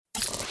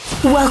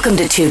Welcome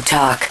to Tube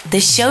Talk,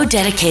 the show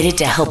dedicated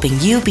to helping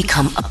you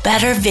become a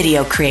better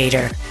video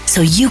creator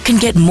so you can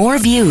get more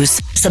views,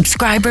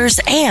 subscribers,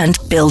 and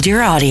build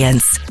your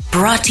audience.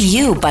 Brought to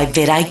you by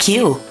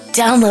vidIQ.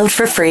 Download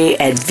for free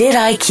at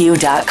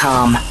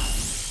vidIQ.com.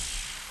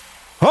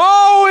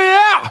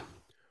 Oh, yeah!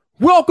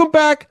 Welcome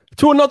back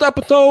to another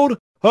episode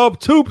of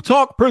Tube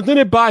Talk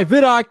presented by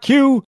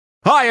vidIQ.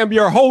 I am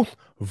your host,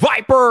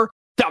 Viper,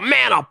 the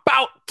man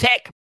about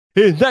tech,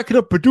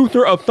 executive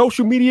producer of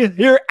social media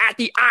here at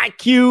the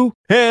IQ.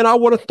 And I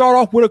want to start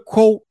off with a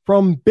quote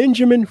from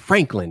Benjamin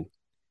Franklin.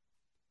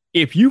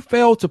 If you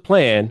fail to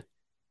plan,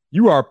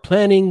 you are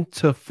planning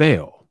to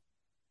fail.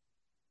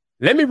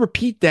 Let me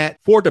repeat that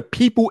for the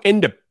people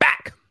in the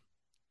back.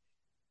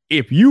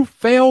 If you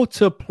fail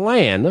to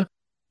plan,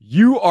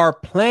 you are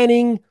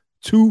planning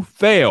to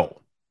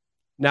fail.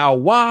 Now,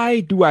 why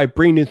do I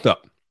bring this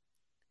up?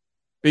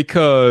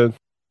 Because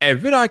at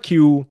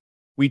vidIQ,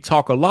 we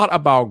talk a lot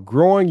about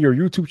growing your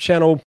YouTube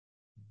channel,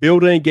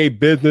 building a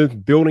business,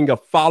 building a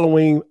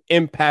following,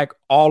 impact,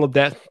 all of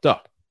that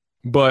stuff.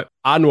 But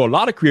I know a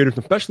lot of creators,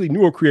 especially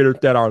newer creators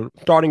that are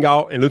starting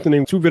out and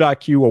listening to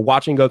vidIQ or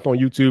watching us on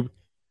YouTube.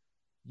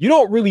 You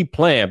don't really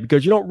plan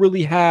because you don't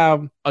really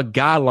have a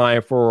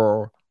guideline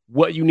for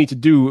what you need to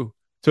do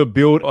to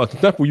build a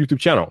successful YouTube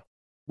channel.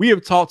 We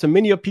have talked to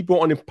many of people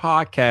on this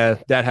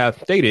podcast that have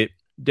stated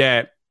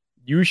that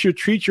you should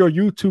treat your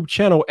YouTube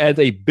channel as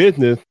a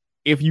business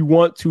if you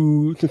want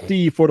to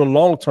succeed for the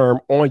long term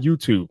on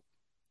YouTube.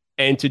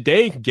 And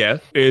today's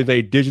guest is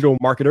a digital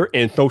marketer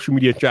and social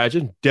media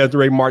strategist,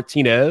 Desiree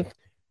Martinez.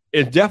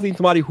 Is definitely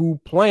somebody who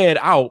planned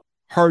out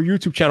her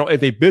YouTube channel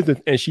as a business,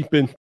 and she's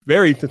been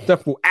very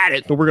successful at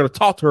it. So we're going to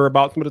talk to her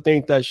about some of the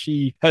things that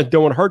she has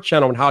done on her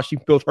channel and how she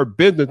built her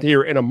business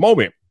here in a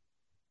moment.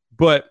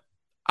 But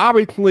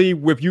obviously,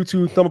 with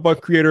YouTube, some of us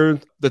creators,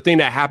 the thing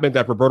that happens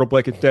that Roberto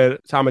Blake has said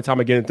time and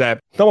time again is that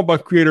some of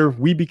us creators,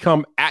 we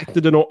become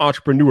accidental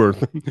entrepreneurs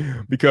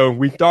because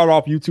we start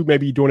off YouTube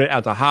maybe doing it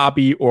as a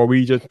hobby, or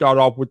we just start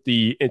off with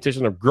the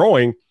intention of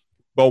growing,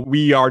 but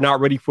we are not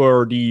ready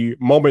for the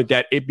moment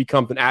that it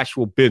becomes an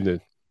actual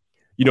business.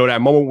 You know,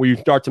 that moment where you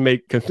start to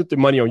make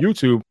consistent money on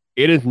YouTube,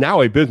 it is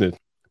now a business,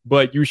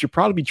 but you should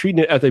probably be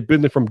treating it as a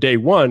business from day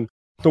one.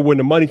 So when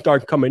the money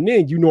starts coming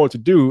in, you know what to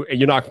do, and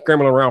you're not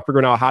scrambling around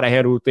figuring out how to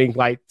handle things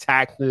like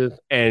taxes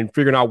and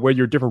figuring out where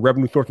your different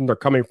revenue sources are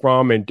coming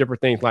from and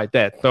different things like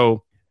that.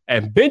 So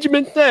as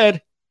Benjamin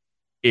said,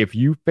 if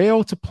you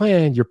fail to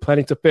plan, you're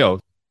planning to fail.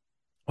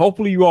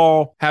 Hopefully you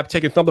all have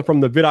taken something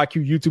from the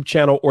vidIQ YouTube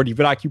channel or the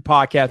vidIQ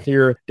podcast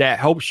here that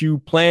helps you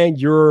plan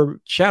your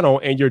channel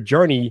and your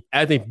journey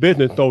as a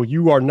business. So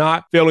you are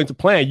not failing to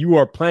plan. You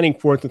are planning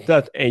for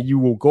success, and you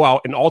will go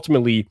out and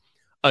ultimately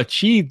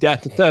achieve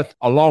that success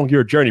along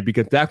your journey,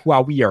 because that's why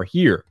we are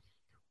here.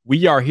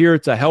 We are here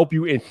to help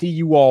you and see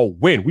you all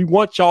win. We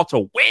want y'all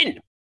to win.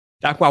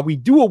 That's why we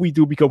do what we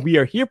do, because we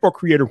are here for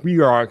creators. We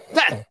are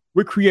obsessed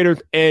with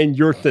creators and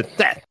your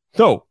success.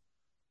 So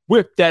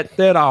with that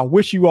said, I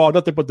wish you all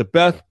nothing but the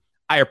best.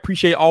 I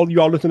appreciate all of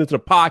you all listening to the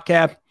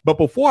podcast. But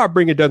before I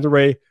bring in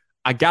Desiree,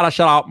 I got to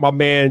shout out my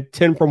man,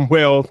 Tim from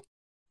Wales.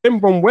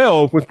 Tim from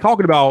Wales was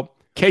talking about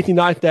Casey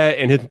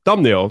Neistat and his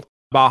thumbnails,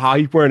 about how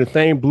he's wearing the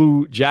same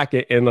blue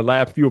jacket in the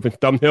last few of his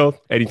thumbnails.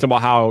 And he's talking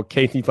about how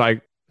Casey's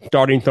like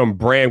starting some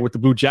brand with the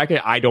blue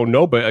jacket. I don't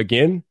know. But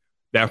again,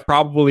 that's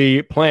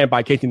probably planned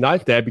by Casey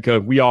Neistat,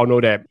 because we all know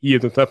that he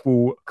is a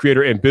successful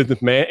creator and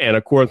businessman. And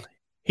of course,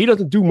 he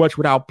doesn't do much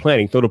without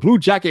planning. So the blue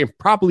jacket is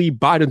probably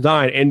by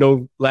design in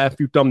those last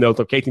few thumbnails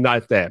of Casey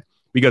Neistat,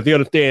 because he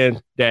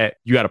understands that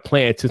you got to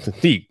plan to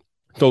succeed.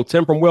 So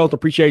Tim from Wales,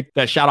 appreciate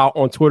that shout out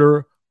on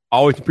Twitter.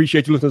 Always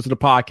appreciate you listening to the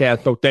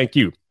podcast. So thank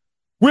you.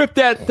 With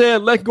that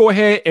said, let's go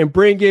ahead and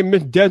bring in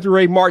Miss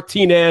Desiree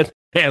Martinez,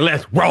 and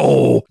let's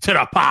roll to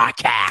the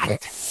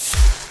podcast.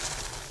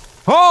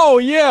 Oh,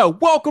 yeah.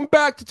 Welcome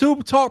back to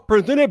Tube Talk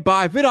presented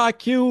by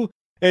vidIQ.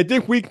 And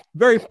this week's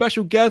very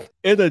special guest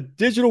is a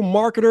digital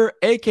marketer,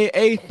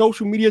 a.k.a.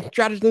 social media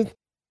strategist.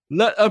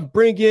 Let us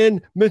bring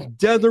in Miss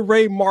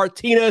Desiree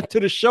Martinez to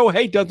the show.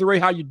 Hey, Desiree,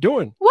 how you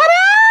doing? What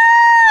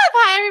up?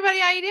 Hi, everybody.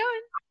 How you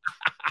doing?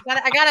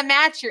 I got to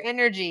match your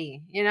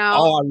energy, you know?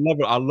 Oh, I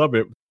love it. I love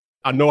it.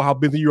 I know how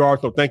busy you are,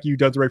 so thank you,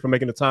 Desiree, for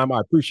making the time. I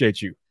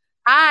appreciate you.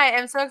 I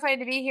am so excited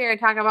to be here and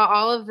talk about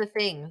all of the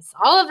things.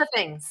 All of the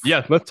things.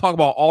 Yes, let's talk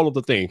about all of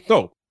the things.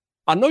 So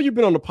I know you've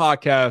been on the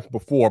podcast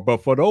before,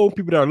 but for those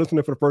people that are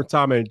listening for the first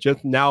time and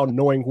just now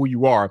knowing who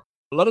you are,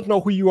 let us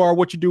know who you are,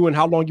 what you do, and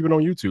how long you've been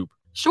on YouTube.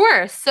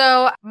 Sure.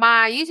 So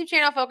my YouTube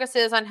channel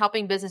focuses on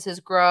helping businesses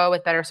grow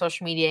with better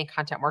social media and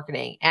content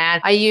marketing.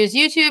 And I use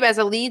YouTube as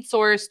a lead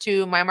source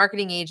to my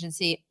marketing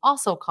agency,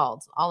 also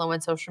called All in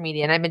One Social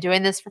Media. And I've been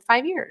doing this for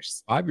 5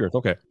 years. 5 years.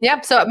 Okay.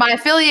 Yep. So my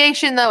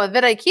affiliation, though, with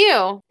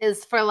vidIQ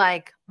is for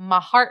like my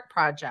heart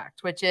project,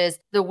 which is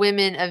the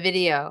Women of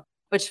Video,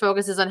 which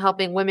focuses on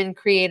helping women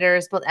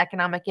creators build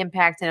economic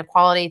impact and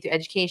equality through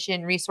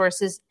education,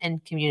 resources,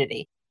 and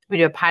community. We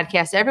do a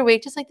podcast every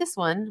week, just like this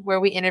one, where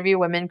we interview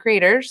women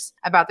creators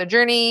about their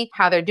journey,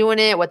 how they're doing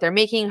it, what they're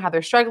making, how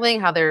they're struggling,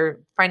 how they're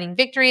finding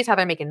victories, how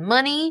they're making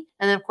money,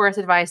 and then, of course,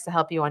 advice to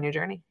help you on your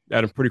journey.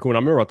 That is pretty cool. And I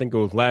remember, I think it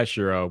was last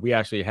year, we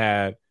actually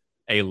had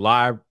a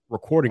live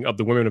recording of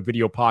the Women of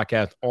Video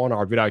podcast on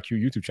our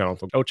vidIQ YouTube channel.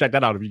 So go check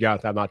that out if you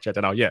guys have not checked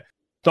that out yet.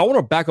 So I want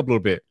to back up a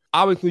little bit.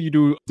 Obviously, you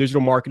do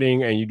digital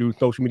marketing and you do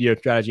social media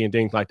strategy and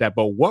things like that.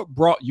 But what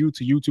brought you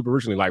to YouTube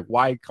originally? Like,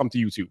 why come to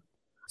YouTube?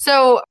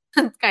 So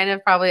it's kind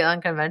of probably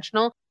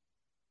unconventional.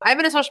 I've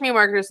been a social media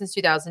marketer since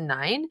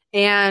 2009,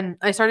 and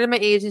I started my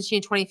agency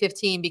in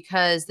 2015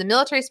 because the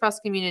military spouse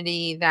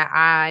community that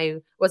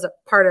I was a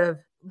part of,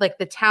 like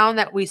the town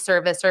that we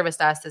serviced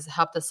us, has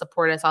helped us,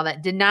 support us, all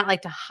that, did not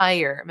like to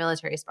hire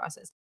military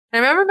spouses.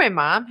 And I remember my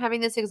mom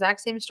having this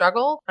exact same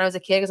struggle when I was a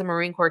kid, because I'm a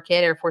Marine Corps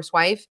kid, Air Force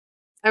wife.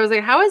 I was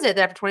like, how is it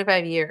that after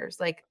 25 years,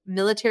 like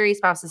military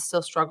spouses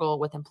still struggle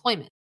with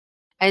employment?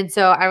 And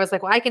so I was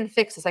like, well, I can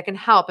fix this. I can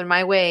help in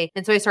my way.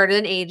 And so I started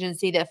an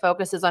agency that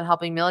focuses on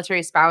helping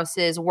military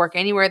spouses work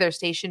anywhere they're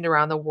stationed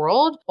around the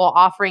world while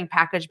offering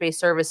package-based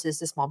services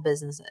to small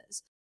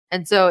businesses.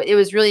 And so it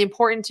was really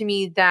important to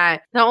me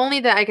that not only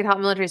that I could help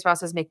military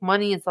spouses make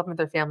money and supplement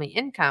their family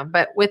income,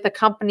 but with the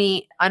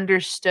company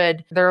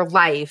understood their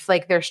life,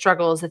 like their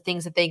struggles, the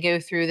things that they go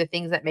through, the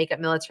things that make up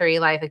military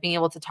life, like being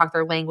able to talk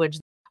their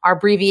language, our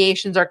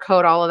abbreviations, our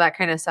code, all of that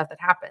kind of stuff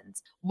that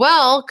happens.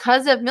 Well,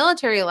 because of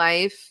military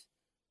life,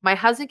 my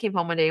husband came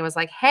home one day and was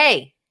like,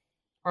 hey,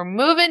 we're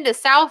moving to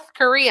South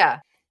Korea.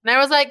 And I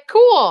was like,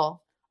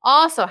 cool.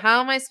 Also,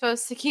 how am I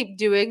supposed to keep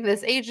doing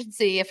this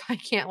agency if I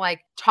can't like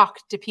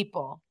talk to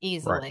people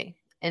easily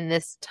in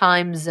this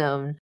time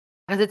zone?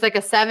 Because it's like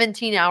a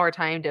 17-hour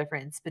time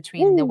difference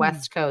between the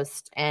West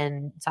Coast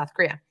and South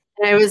Korea.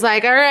 And I was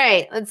like, all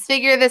right, let's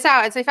figure this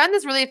out. And so I found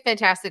this really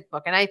fantastic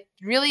book, and I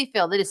really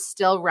feel that it's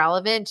still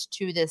relevant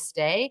to this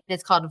day. And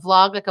it's called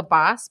Vlog Like a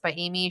Boss by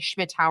Amy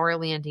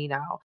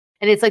Schmittauer-Landino.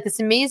 And it's like this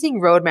amazing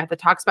roadmap that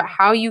talks about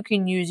how you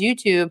can use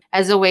YouTube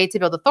as a way to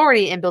build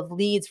authority and build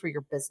leads for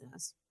your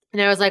business.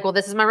 And I was like, well,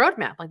 this is my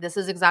roadmap. Like, this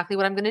is exactly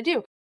what I'm going to do.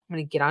 I'm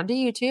going to get onto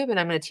YouTube and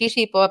I'm going to teach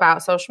people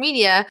about social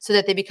media so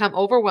that they become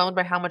overwhelmed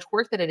by how much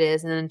work that it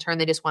is. And then in turn,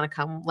 they just want to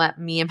come let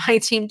me and my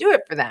team do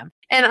it for them.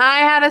 And I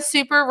had a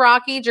super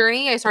rocky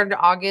journey. I started in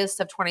August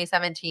of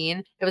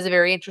 2017. It was a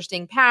very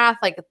interesting path.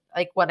 Like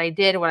what I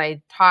did, what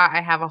I taught,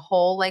 I have a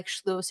whole like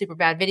slew of super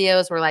bad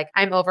videos where like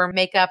I'm over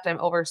makeup, I'm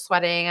over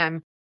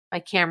sweating, my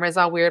camera's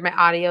all weird, my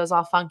audio is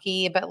all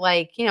funky, but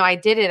like, you know, I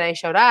did it. I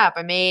showed up.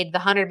 I made the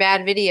 100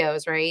 bad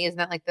videos, right? Isn't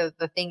that like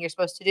the thing you're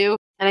supposed to do?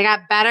 And I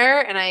got better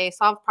and I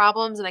solved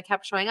problems and I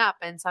kept showing up.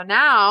 And so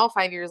now,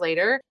 5 years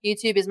later,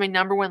 YouTube is my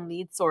number one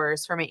lead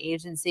source for my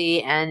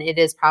agency. And it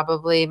is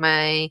probably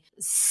my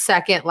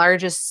second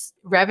largest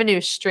revenue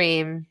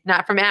stream,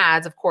 not from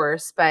ads, of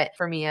course, but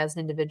for me as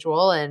an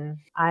individual. And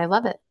I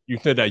love it. You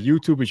said that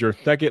YouTube is your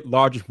second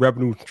largest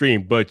revenue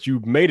stream, but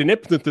you made an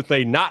emphasis to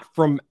say not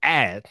from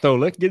ads. So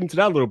let's get into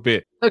that a little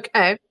bit.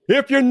 Okay.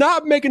 If you're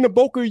not making the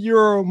bulk of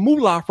your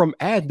moolah from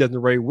ads,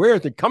 Desiree, where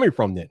is it coming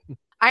from then?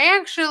 I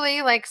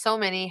actually, like so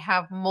many,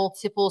 have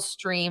multiple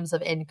streams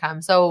of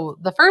income. So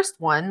the first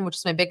one, which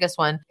is my biggest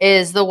one,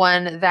 is the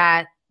one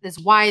that is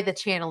why the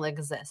channel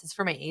exists. It's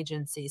for my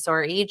agency. So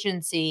our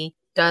agency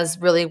does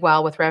really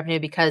well with revenue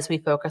because we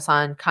focus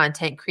on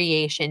content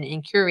creation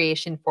and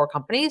curation for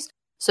companies.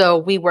 So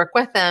we work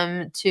with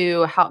them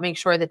to help make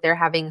sure that they're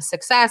having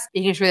success,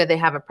 making sure that they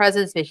have a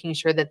presence, making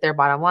sure that their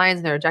bottom lines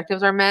and their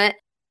objectives are met.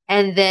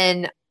 And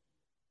then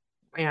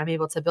I'm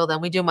able to build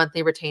them. We do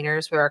monthly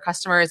retainers for our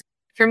customers.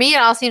 For me, it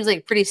all seems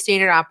like pretty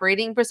standard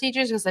operating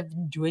procedures because I've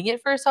been doing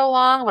it for so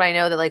long. But I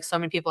know that like so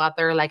many people out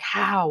there are like,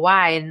 how,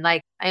 why? And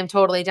like, I am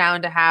totally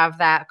down to have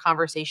that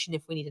conversation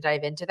if we need to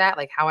dive into that,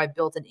 like how I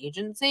built an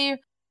agency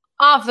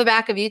off the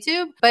back of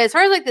YouTube. But as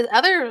far as like the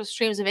other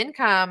streams of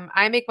income,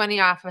 I make money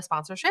off of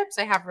sponsorships.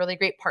 I have really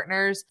great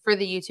partners for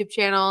the YouTube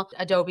channel,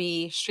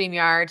 Adobe,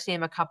 StreamYard, to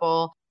name a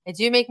couple. I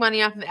do make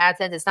money off of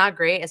AdSense. It's not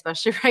great,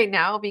 especially right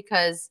now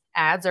because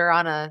ads are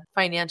on a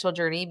financial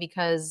journey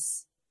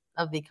because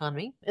of the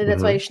economy. And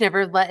that's why you should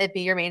never let it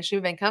be your mainstream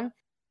of income.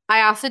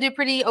 I also do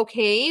pretty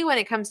okay when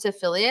it comes to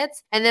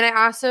affiliates. And then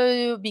I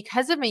also,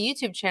 because of my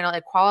YouTube channel,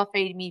 it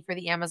qualified me for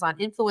the Amazon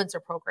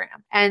Influencer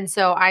Program. And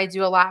so I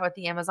do a lot with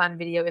the Amazon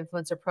Video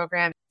Influencer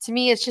Program. To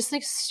me, it's just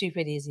like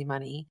stupid easy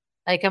money.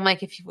 Like I'm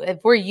like, if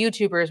we're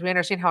YouTubers, we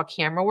understand how a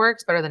camera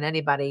works better than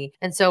anybody.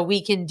 And so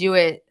we can do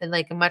it in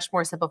like a much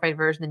more simplified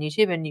version than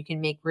YouTube, and you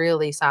can make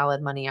really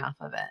solid money off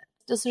of it.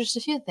 Just there's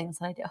a few things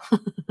that I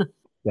do.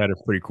 That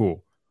is pretty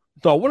cool.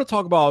 So I want to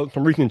talk about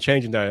some recent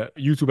changes that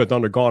YouTube has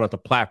undergone as a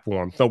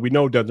platform. So we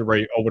know,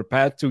 Desiree, over the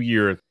past 2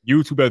 years,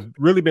 YouTube has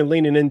really been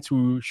leaning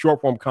into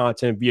short form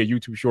content via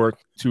YouTube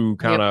Shorts to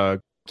kind of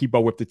keep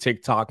up with the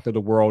TikToks of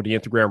the world, the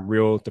Instagram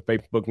Reels, the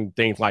Facebook and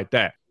things like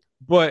that.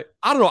 But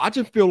I don't know. I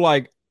just feel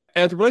like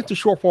as it relates to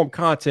short form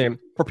content,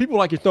 for people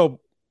like yourself,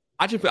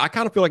 I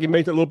kind of feel like it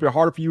makes it a little bit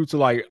harder for you to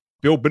like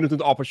build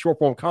businesses off of short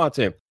form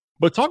content.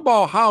 But talk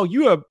about how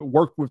you have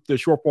worked with the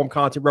short form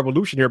content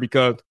revolution here,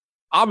 because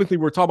obviously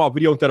we're talking about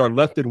videos that are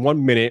less than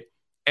 1 minute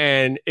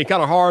And it's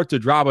kind of hard to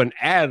drive an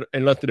ad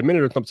in less than a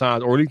minute or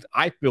sometimes, or at least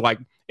I feel like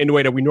in the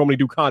way that we normally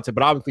do content.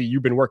 But obviously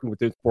you've been working with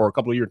this for a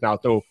couple of years now.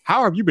 So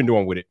how have you been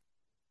doing with it?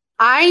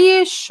 I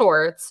use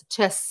shorts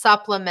to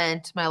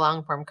supplement my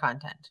long form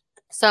content.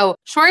 So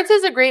shorts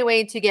is a great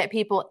way to get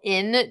people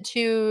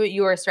into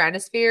your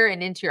stratosphere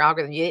and into your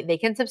algorithm. They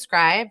can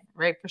subscribe,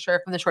 right, for sure,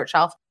 from the short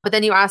shelf. But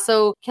then you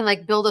also can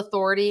like build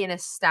authority and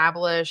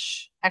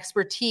establish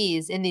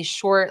expertise in these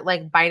short,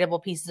 like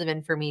biteable pieces of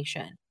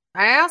information.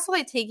 I also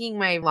like taking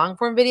my long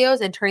form videos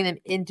and turning them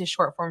into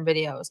short form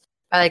videos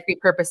by like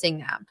repurposing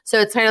them. So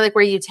it's kind of like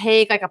where you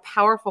take like a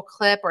powerful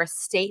clip or a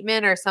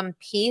statement or some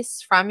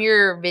piece from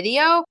your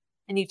video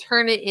and you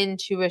turn it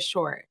into a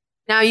short.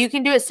 Now you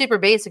can do it super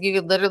basic. You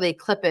could literally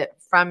clip it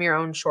from your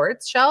own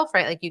shorts shelf,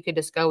 right? Like you could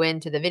just go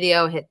into the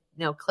video, hit,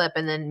 clip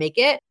and then make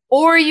it.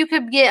 Or you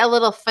could get a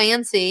little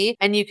fancy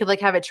and you could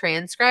like have it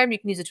transcribed. You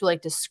can use a tool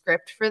like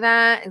Descript for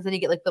that. And then you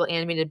get like little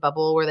animated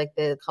bubble where like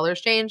the colors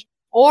change.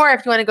 Or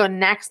if you want to go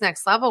next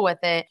level with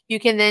it, you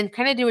can then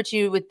kind of do what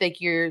you with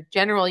like your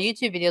general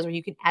YouTube videos where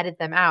you can edit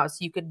them out. So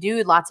you could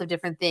do lots of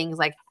different things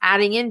like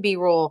adding in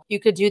B-roll. You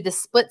could do the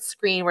split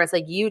screen where it's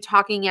like you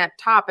talking at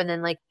top and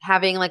then like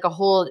having like a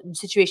whole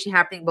situation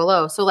happening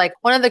below. So like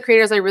one of the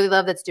creators I really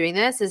love that's doing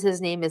this is his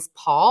name is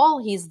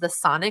Paul. He's the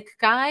Sonic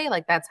guy.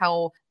 Like that's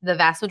how the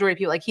vast majority of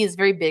people, like he's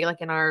very big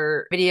like in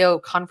our video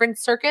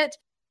conference circuit.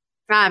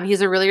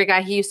 He's a really good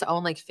guy. He used to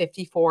own like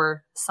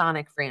 54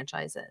 Sonic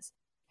franchises.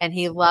 And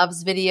he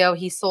loves video.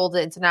 He sold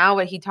it. And so now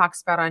what he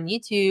talks about on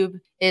YouTube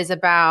is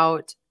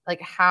about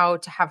like how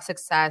to have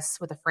success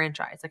with a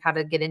franchise, like how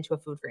to get into a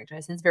food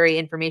franchise. And it's very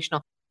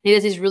informational. He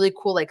does these really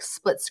cool like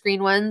split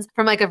screen ones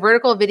from like a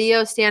vertical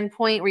video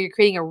standpoint where you're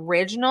creating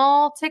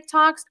original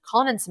TikToks.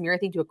 Colin and Samir, I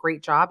think, do a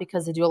great job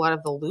because they do a lot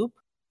of the loop.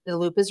 The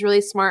loop is really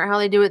smart how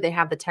they do it. They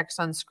have the text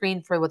on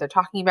screen for what they're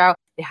talking about.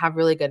 They have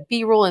really good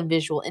B-roll and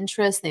visual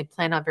interest. They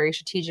plan out very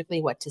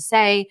strategically what to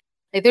say.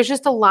 Like there's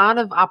just a lot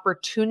of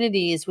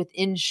opportunities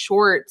within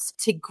shorts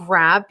to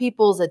grab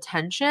people's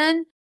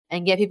attention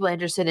and get people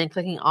interested in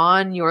clicking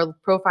on your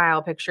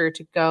profile picture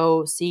to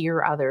go see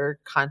your other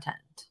content.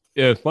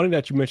 Yeah, it's funny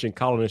that you mentioned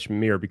Colin and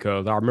Samir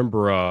because I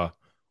remember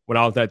when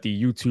I was at the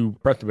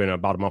YouTube press event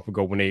about a month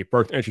ago when they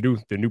first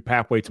introduced the new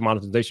pathway to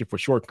monetization for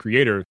short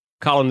creators,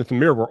 Colin and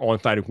Samir were on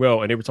site as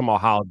well. And they were talking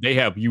about how they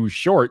have used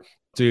shorts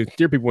to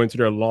steer people into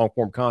their long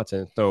form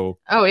content. So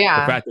the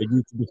fact that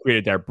YouTube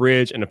created that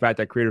bridge and the fact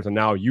that creators are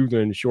now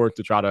using shorts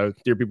to try to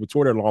steer people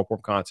toward their long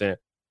form content,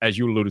 as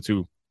you alluded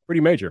to,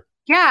 pretty major.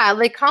 Yeah,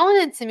 like Colin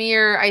and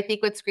Samir, I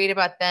think what's great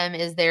about them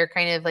is they're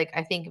kind of like,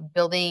 I think,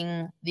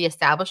 building the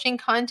establishing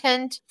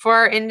content for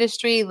our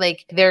industry.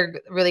 Like they're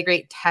really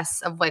great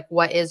tests of like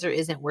what is or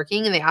isn't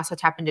working. And they also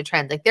tap into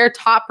trends. Like their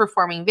top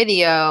performing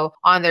video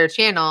on their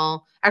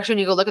channel, actually, when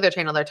you go look at their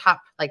channel, their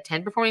top like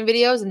 10 performing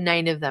videos,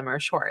 9 of them are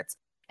shorts.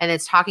 And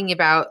it's talking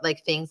about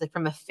like things like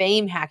from a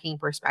fame hacking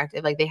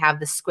perspective, like they have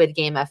the Squid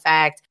Game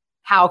effect,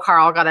 how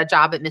Carl got a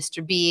job at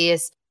Mr.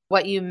 Beast,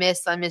 what you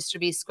missed on Mr.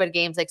 Beast Squid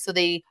Games. Like, so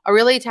they are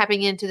really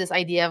tapping into this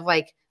idea of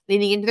like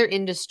leaning into their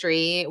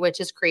industry, which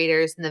is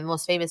creators and the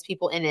most famous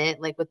people in it,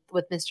 like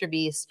with Mr.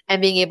 Beast,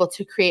 and being able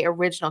to create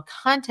original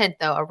content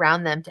though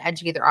around them to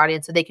educate their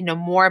audience so they can know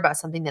more about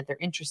something that they're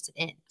interested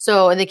in.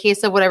 So in the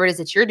case of whatever it is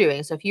that you're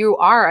doing, so if you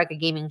are like a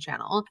gaming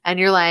channel and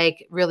you're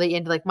like really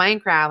into like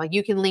Minecraft, like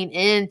you can lean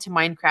into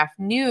Minecraft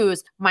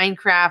news,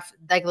 Minecraft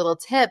like little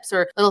tips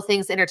or little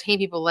things to entertain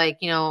people, like,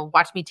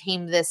 watch me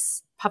tame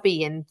this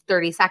puppy in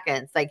 30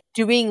 seconds, like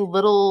doing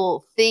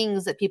little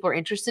things that people are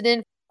interested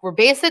in. We're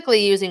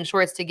basically using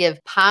shorts to give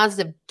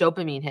positive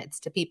dopamine hits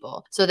to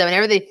people so that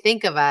whenever they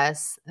think of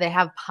us, they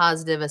have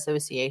positive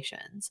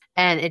associations.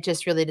 And it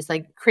just really just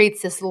like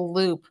creates this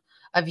loop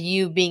of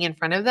you being in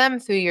front of them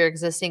through your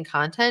existing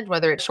content,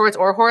 whether it's shorts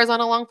or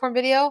horizontal long form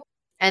video,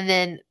 and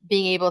then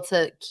being able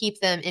to keep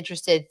them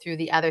interested through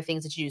the other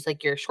things that you use,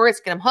 like your shorts,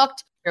 get them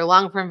hooked, your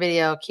long form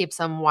video keeps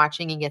them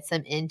watching and gets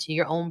them into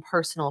your own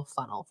personal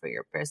funnel for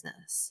your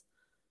business.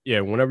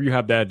 Yeah, whenever you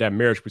have that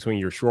marriage between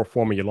your short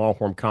form and your long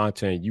form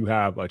content, you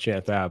have a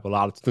chance to have a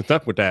lot of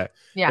success with that.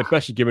 Yeah.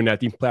 Especially given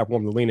that these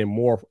platforms are leaning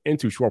more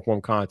into short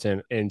form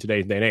content in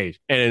today's day and age.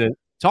 And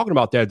talking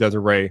about that,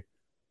 Desiree,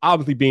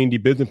 obviously being the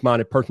business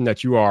minded person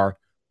that you are,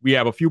 we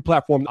have a few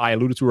platforms I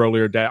alluded to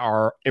earlier that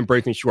are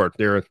embracing short.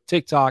 There's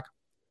TikTok,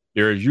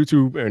 there's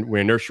YouTube, and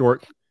when they're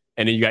short,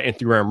 and then you got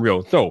Instagram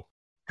Reels. So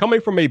coming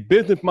from a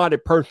business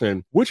minded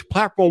person, which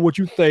platform would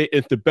you say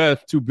is the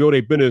best to build a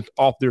business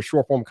off their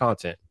short form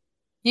content?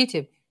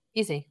 YouTube.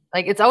 Easy.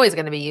 Like it's always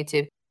going to be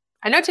YouTube.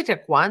 I know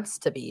TikTok wants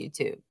to be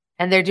YouTube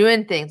and they're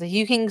doing things like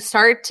you can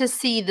start to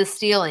see the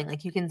stealing.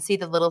 Like you can see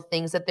the little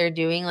things that they're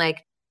doing.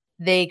 Like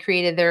they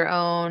created their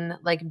own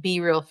like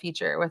B-reel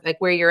feature with like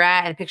where you're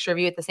at and a picture of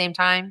you at the same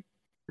time.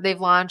 They've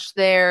launched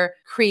their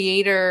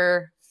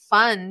creator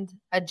fund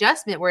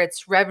adjustment where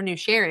it's revenue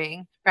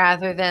sharing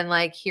rather than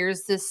like,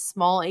 here's this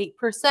small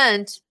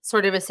 8%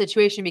 sort of a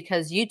situation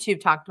because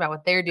YouTube talked about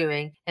what they're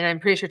doing. And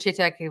I'm pretty sure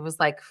TikTok was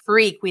like,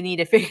 freak, we need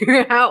to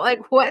figure out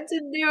like what to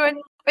do. And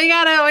We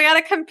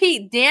gotta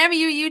compete. Damn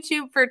you,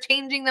 YouTube, for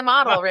changing the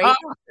model, right?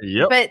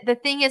 Yep. But the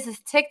thing is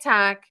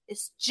TikTok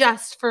is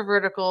just for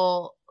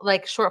vertical,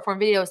 like short form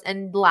videos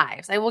and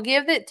lives. I will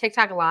give that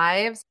TikTok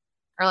lives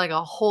are like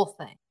a whole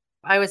thing.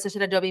 I was just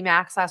at Adobe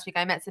Max last week.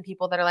 I met some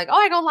people that are like, oh,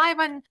 I go live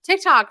on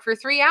TikTok for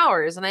 3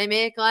 hours and I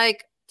make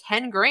like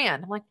 10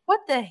 grand. I'm like,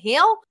 what the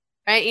hell?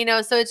 Right. You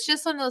know, so it's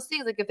just one of those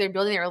things, like if they're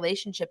building a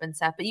relationship and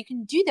stuff, but you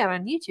can do that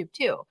on YouTube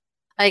too.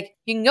 Like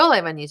you can go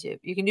live on YouTube,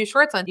 you can do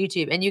shorts on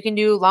YouTube, and you can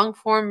do long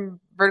form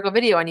vertical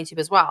video on YouTube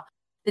as well.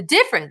 The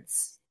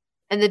difference,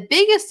 and the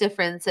biggest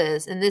difference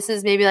is, and this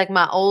is maybe like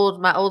my old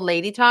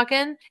lady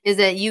talking, is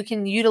that you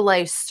can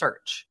utilize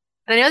search.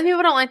 And I know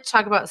people don't like to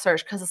talk about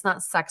search because it's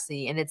not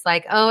sexy. And it's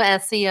like, oh,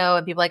 SEO.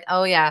 And people are like,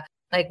 oh yeah,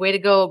 like way to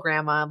go,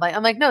 grandma.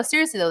 I'm like, no,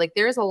 seriously though, like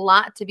there's a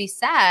lot to be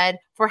said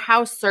for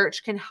how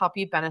search can help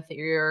you benefit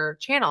your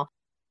channel.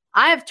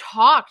 I've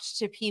talked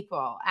to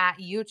people at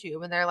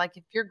YouTube and they're like,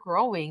 if you're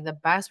growing, the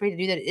best way to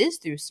do that is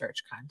through search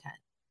content.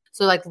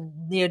 So like,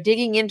 you know,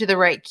 digging into the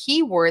right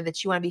keyword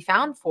that you want to be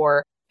found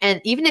for. And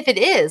even if it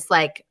is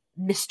like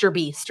Mr.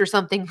 Beast or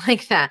something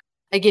like that,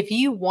 like if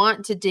you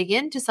want to dig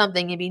into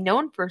something and be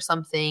known for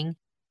something,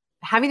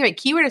 having the right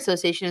keyword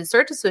association and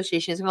search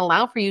association is going to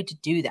allow for you to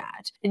do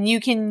that. And you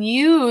can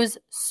use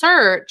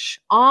search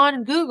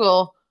on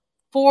Google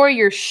for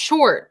your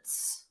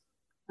shorts.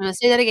 I'm going to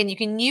say that again. You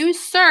can use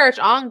search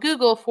on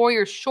Google for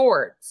your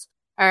shorts.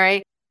 All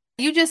right.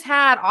 You just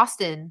had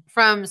Austin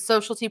from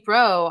Socialty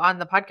Pro on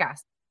the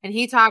podcast. And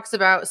he talks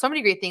about so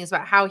many great things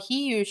about how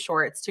he used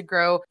shorts to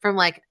grow from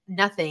like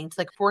nothing to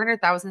like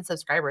 400,000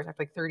 subscribers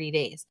after like 30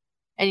 days.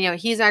 And, you know,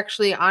 he's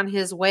actually on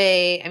his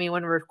way. I mean,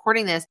 when we're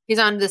recording this, he's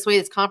on this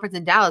conference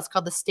in Dallas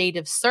called the State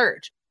of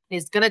Search. And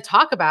he's going to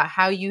talk about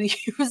how you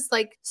use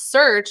like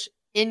search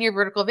in your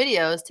vertical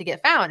videos to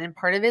get found. And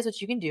part of it is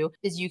what you can do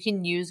is you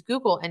can use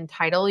Google and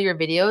title your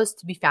videos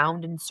to be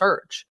found in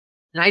search.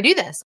 And I do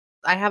this.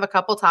 I have a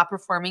couple top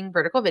performing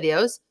vertical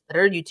videos that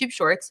are YouTube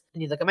shorts,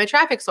 and you look at my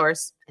traffic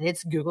source and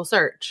it's Google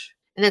search,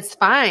 and it's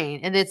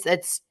fine. And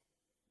it's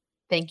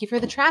thank you for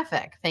the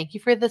traffic. Thank you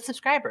for the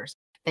subscribers.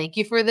 Thank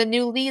you for the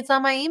new leads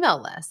on my email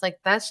list. Like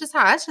that's just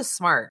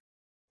smart,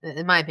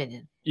 in my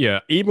opinion. Yeah,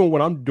 even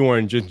when I'm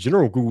doing just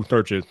general Google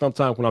searches,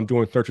 sometimes when I'm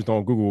doing searches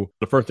on Google,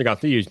 the first thing I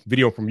see is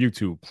video from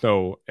YouTube.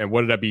 So, and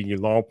whether that be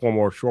long form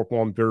or short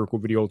form vertical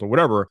videos or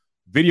whatever,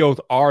 videos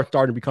are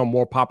starting to become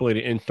more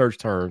populated in search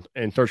terms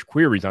and search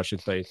queries, I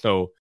should say.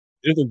 So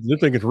this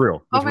thing is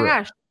real. Oh my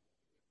gosh.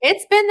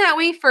 It's been that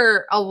way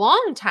for a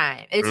long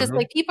time. It's just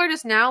like people are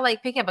just now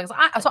like picking up.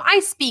 Because I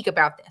speak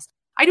about this.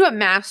 I do a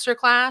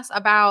masterclass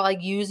about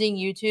like using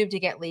YouTube to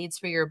get leads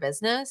for your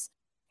business.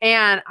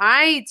 And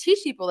I teach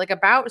people like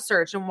about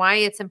search and why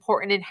it's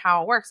important and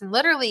how it works. And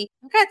literally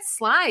I've got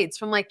slides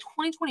from like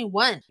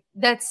 2021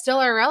 that still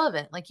are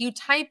relevant. Like you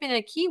type in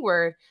a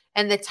keyword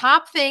and the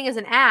top thing is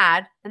an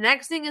ad. The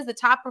next thing is the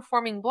top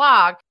performing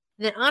blog.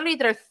 And then underneath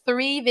there are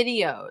 3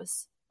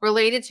 videos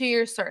related to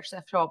your search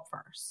that show up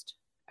first.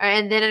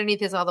 And then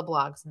underneath is all the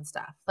blogs and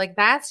stuff. Like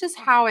that's just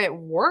how it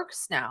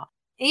works now.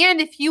 And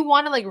if you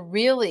want to like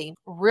really,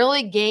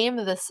 really game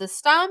the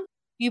system,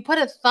 you put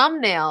a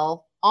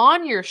thumbnail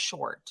on your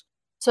short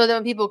so that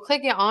when people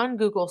click it on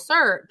Google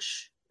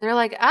search, they're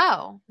like,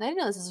 oh, I didn't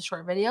know this is a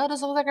short video. It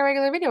doesn't look like a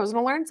regular video. I was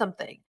going to learn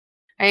something.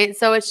 Right.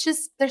 So it's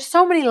just, there's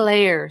so many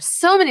layers,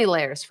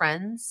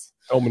 friends.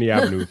 So many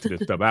avenues to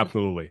this stuff.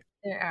 Absolutely.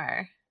 There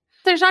are.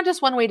 There's not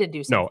just one way to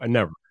do something. No, and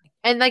never.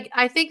 And like,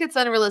 I think it's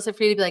unrealistic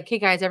for you to be like, hey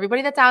guys,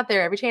 everybody that's out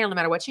there, every channel, no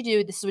matter what you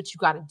do, this is what you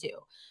got to do.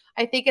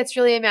 I think it's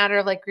really a matter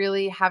of like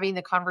really having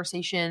the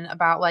conversation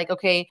about like,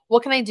 okay,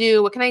 what can I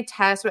do? What can I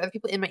test? What are other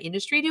people in my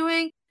industry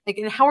doing? Like,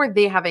 and how are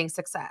they having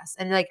success?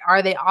 And like,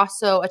 are they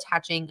also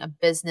attaching a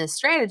business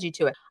strategy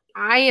to it?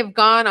 I have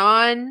gone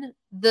on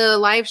the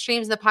live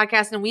streams, the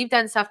podcast, and we've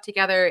done stuff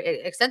together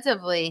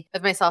extensively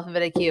with myself and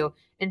VidIQ.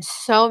 And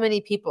so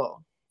many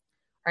people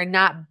are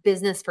not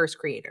business first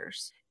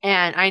creators.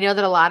 And I know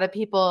that a lot of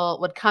people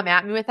would come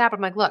at me with that, but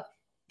I'm like, look,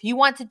 if you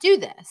want to do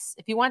this,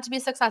 if you want to be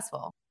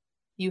successful,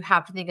 you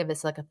have to think of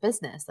this like a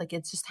business. Like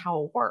it's just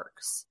how it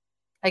works.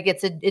 Like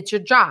it's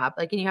your job.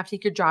 Like, and you have to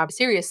take your job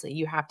seriously.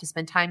 You have to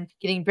spend time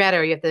getting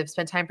better. You have to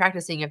spend time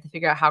practicing. You have to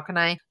figure out, how can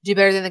I do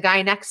better than the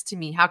guy next to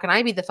me? How can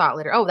I be the thought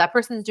leader? Oh, that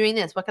person's doing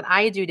this. What can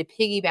I do to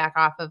piggyback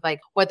off of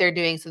like what they're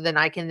doing? So then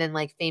I can then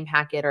like fame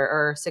hack it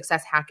or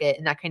success hack it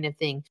and that kind of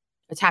thing.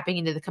 But tapping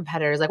into the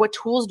competitors. Like what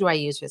tools do I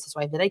use for this? That's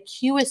why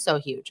VidIQ is so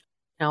huge.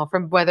 You know,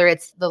 from whether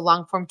it's the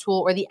long form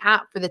tool or the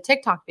app for the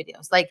TikTok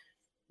videos. Like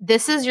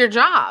this is your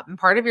job. And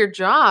part of your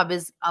job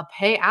is a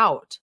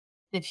payout.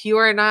 If you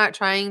are not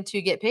trying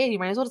to get paid, you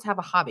might as well just have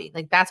a hobby.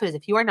 Like that's what it is.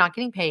 If you are not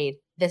getting paid,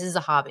 this is a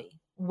hobby.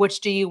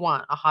 Which do you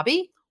want? A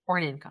hobby or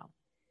an income?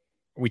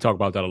 We talk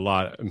about that a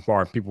lot as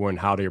far as people and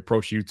how they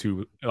approach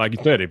YouTube. Like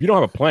you said, if you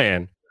don't have a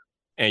plan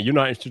and you're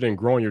not interested in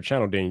growing your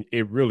channel, then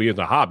it really is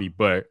a hobby.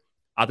 But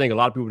I think a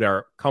lot of people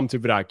that come to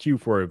VidIQ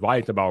for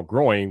advice about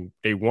growing,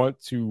 they want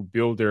to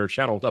build their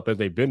channels up as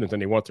a business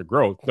and they want to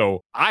grow.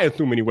 So I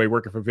assume anyway,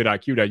 working for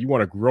VidIQ, that you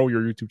want to grow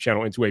your YouTube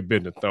channel into a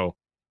business. So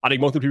I think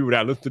most of the people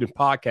that listen to this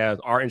podcast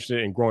are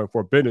interested in growing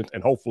for business,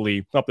 and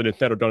hopefully something is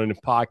said or done in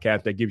this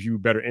podcast that gives you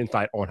better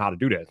insight on how to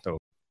do that. So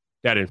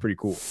that is pretty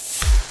cool.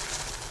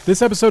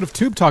 This episode of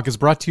Tube Talk is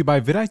brought to you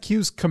by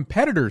vidIQ's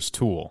Competitors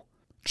tool.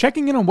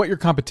 Checking in on what your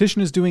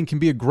competition is doing can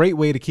be a great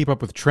way to keep up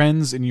with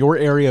trends in your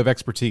area of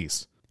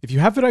expertise. If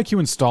you have vidIQ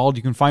installed,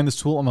 you can find this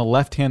tool on the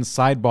left-hand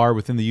sidebar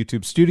within the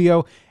YouTube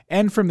studio,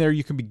 and from there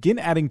you can begin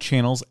adding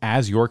channels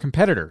as your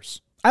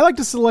competitors. I like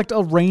to select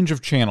a range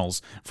of channels,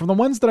 from the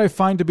ones that I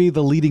find to be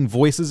the leading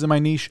voices in my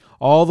niche,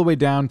 all the way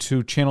down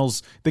to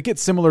channels that get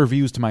similar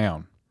views to my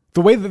own.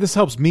 The way that this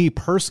helps me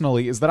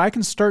personally is that I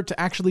can start to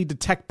actually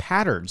detect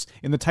patterns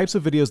in the types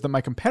of videos that my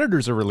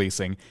competitors are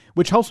releasing,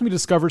 which helps me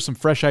discover some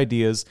fresh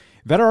ideas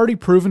that are already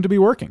proven to be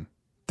working.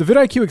 The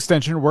vidIQ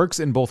extension works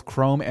in both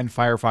Chrome and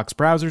Firefox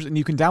browsers, and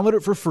you can download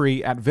it for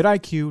free at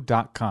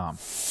vidiq.com.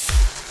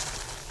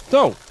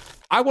 So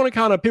I want to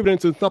kind of pivot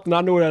into something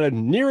I know that is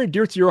near and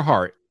dear to your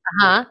heart.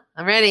 I'm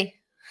ready.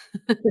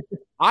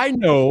 I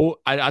know,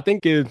 I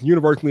think it's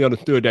universally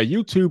understood that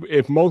YouTube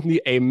is mostly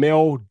a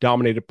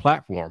male-dominated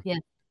platform. Yeah.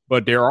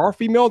 But there are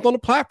females on the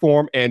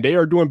platform, and they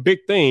are doing big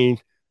things.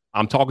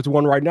 I'm talking to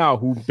one right now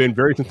who's been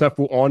very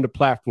successful on the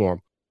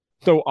platform.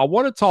 So I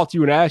want to talk to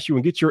you and ask you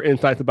and get your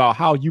insights about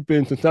how you've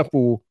been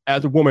successful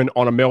as a woman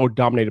on a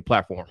male-dominated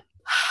platform.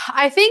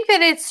 I think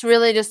that it's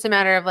really just a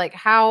matter of like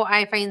how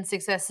I find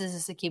success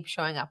is to keep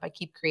showing up. I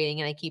keep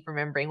creating and I keep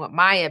remembering what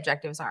my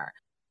objectives are.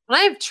 When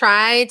I've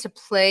tried to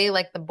play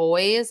like the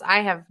boys,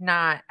 I have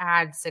not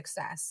had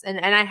success. And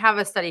I have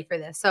a study for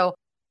this. So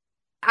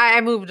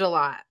I moved a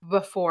lot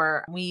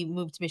before we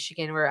moved to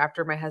Michigan, where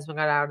after my husband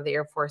got out of the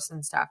Air Force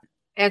and stuff.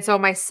 And so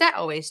my set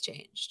always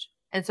changed.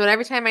 And so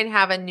every time I'd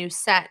have a new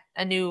set,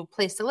 a new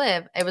place to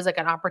live, it was like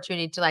an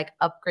opportunity to like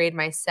upgrade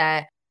my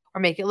set or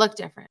make it look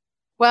different.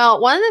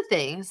 Well, one of the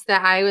things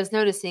that I was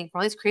noticing from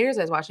all these creators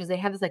I was watching is they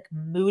have this like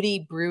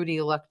moody,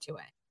 broody look to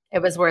it.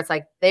 It was where it's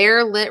like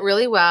they're lit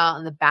really well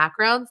and the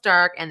background's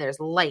dark and there's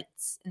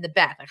lights in the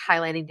back, like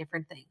highlighting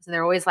different things. And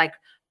they're always like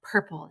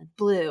purple and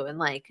blue and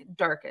like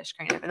darkish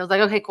kind of. And I was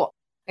like, okay, cool.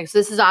 Like, so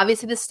this is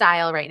obviously the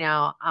style right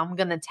now. I'm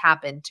going to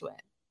tap into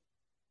it.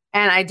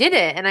 And I did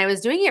it and I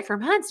was doing it for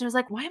months. And I was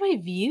like, why my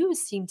views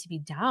seem to be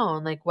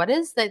down? Like, what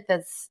is that?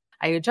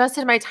 I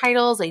adjusted my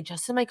titles, I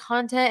adjusted my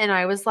content. And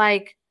I was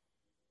like,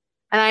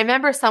 and I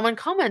remember someone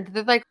commented,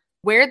 they're like,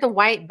 where'd the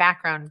white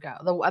background go?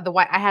 The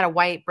white, I had a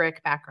white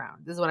brick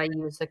background. This is what I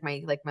used, like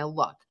my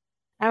look.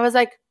 And I was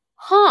like,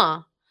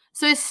 huh.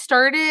 So I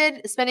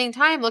started spending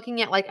time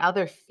looking at like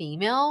other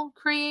female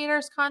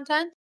creators'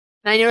 content.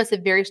 And I noticed a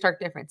very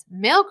stark difference.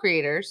 Male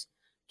creators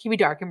can be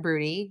dark and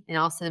broody and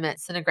all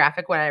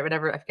cinematographic,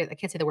 whatever. I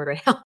can't say the word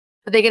right now,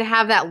 but they can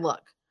have that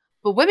look.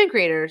 But women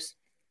creators,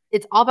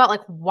 it's all about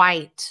like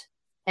white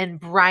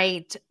and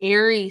bright,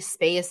 airy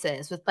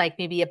spaces with like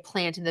maybe a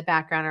plant in the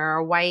background or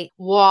a white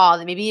wall,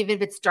 and maybe even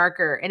if it's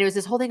darker. And it was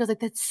this whole thing. I was like,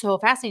 that's so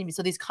fascinating to me.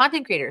 So these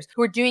content creators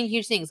who are doing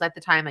huge things at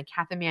the time, like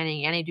Catherine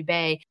Manning, Annie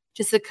Dubé,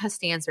 Jessica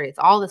Costanza, it's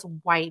all this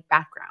white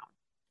background.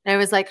 And I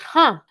was like,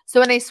 huh.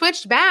 So when I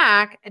switched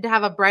back to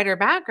have a brighter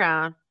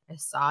background, I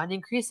saw an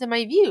increase in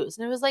my views.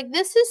 And I was like,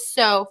 this is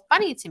so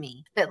funny to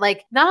me that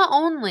like, not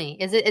only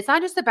is it's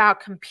not just about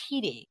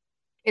competing,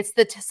 it's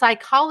the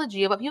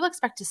psychology of what people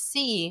expect to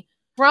see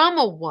from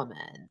a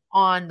woman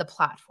on the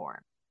platform.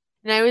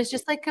 And I was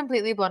just like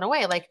completely blown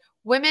away. Like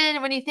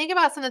women, when you think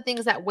about some of the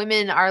things that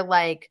women are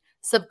like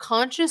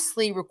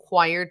subconsciously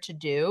required to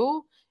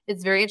do,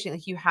 it's very interesting.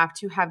 Like you have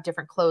to have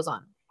different clothes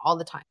on all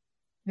the time.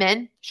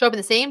 Men show up in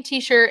the same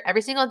t-shirt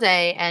every single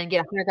day and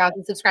get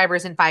 100,000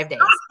 subscribers in 5 days.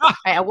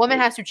 Right? A woman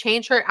has to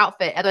change her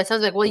outfit. Otherwise,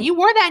 someone's like, well, you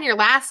wore that in your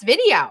last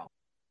video.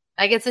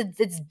 Like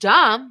it's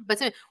dumb, but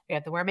we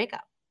have to wear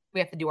makeup. We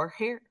have to do our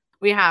hair.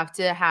 We have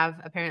to have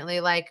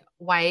apparently like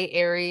white,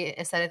 airy,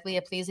 aesthetically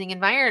pleasing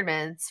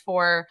environments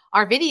for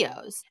our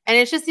videos. And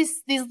it's just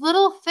these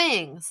little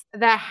things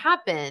that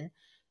happen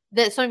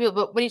that so many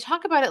people, but when you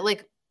talk about it,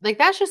 like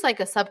that's just like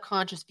a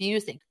subconscious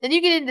views thing. Then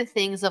you get into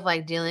things of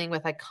like dealing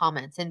with like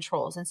comments and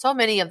trolls. And so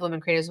many of the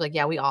women creators are like,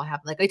 yeah, we all have,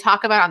 like we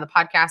talk about it on the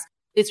podcast.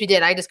 At least we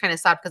did. I just kind of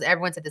stopped because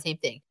everyone said the same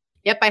thing.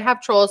 Yep, I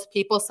have trolls.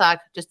 People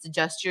suck. Just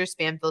adjust your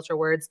spam filter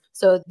words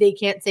so they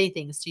can't say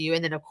things to you.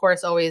 And then, of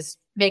course, always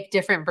make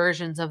different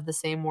versions of the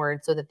same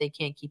word so that they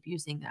can't keep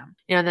using them.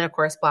 And then, of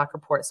course, block,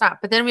 report, stop.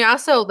 But then we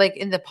also, like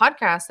in the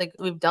podcast, like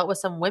we've dealt with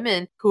some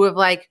women who have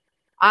like,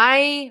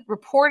 I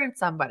reported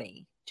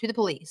somebody to the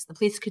police. The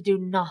police could do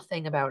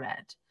nothing about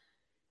it.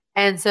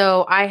 And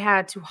so I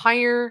had to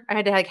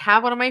like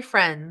have one of my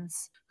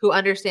friends who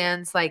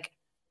understands like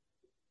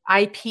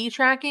IP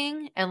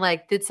tracking and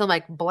like did some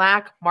like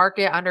black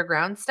market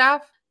underground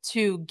stuff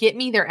to get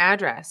me their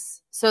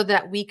address so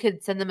that we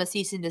could send them a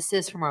cease and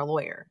desist from our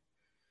lawyer,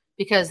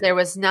 because there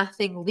was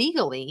nothing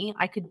legally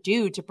I could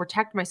do to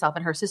protect myself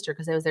and her sister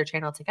because it was their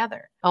channel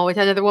together. Oh, we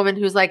had another woman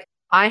who's like,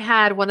 I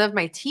had one of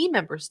my team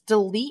members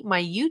delete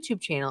my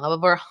YouTube channel of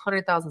over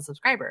 100,000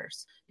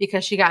 subscribers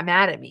because she got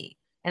mad at me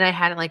and I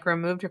hadn't like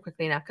removed her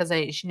quickly enough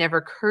because she never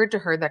occurred to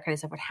her that kind of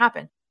stuff would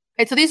happen.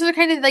 Right. So these are the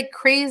kind of like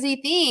crazy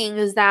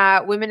things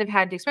that women have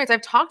had to experience.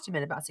 I've talked to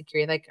men about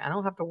security. Like, I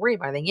don't have to worry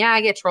about anything. Yeah,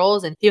 I get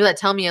trolls and people that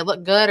tell me I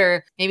look good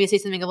or maybe say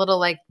something a little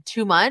like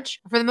too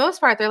much. For the most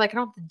part, they're like, I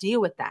don't have to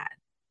deal with that.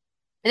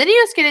 And then you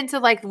just get into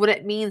like what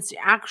it means to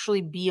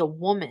actually be a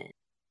woman,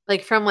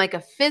 like from like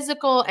a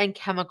physical and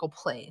chemical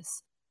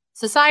place.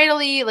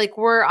 Societally, like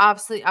we're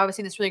obviously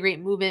this really great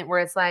movement where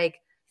it's like,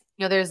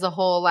 there's the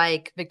whole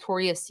like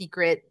Victoria's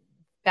Secret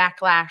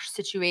backlash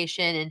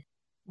situation and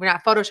we're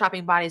not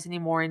photoshopping bodies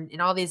anymore and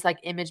all these like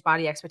image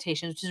body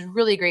expectations, which is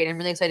really great. I'm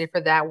really excited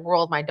for that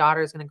world my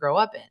daughter is going to grow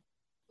up in.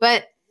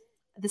 But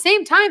at the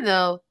same time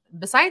though,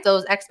 besides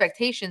those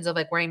expectations of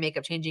like wearing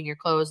makeup, changing your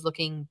clothes,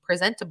 looking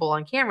presentable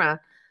on camera,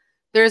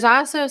 there's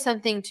also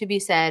something to be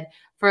said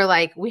for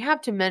like, we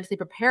have to mentally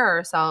prepare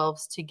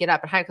ourselves to get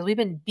up and high because we've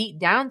been beat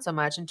down so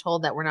much and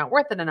told that we're not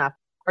worth it enough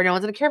or no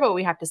one's going to care about what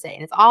we have to say.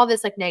 And it's all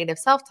this like negative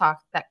self-talk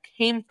that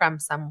came from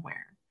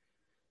somewhere.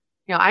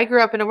 I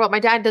grew up in a world, my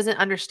dad doesn't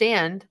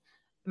understand.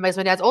 My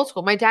dad's old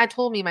school. My dad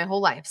told me my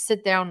whole life,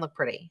 sit down, look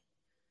pretty.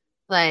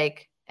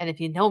 Like, and if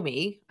you know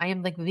me, I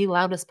am like the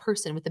loudest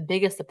person with the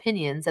biggest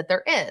opinions that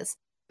there is.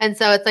 And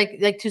so it's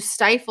like to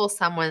stifle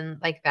someone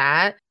like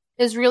that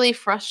is really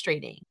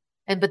frustrating.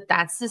 But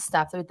that's the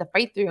stuff that we have to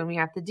fight through and we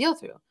have to deal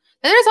through.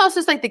 Then there's also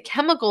just like the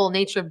chemical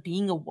nature of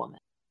being a woman.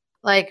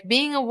 Like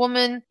being a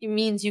woman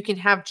means you can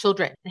have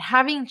children. And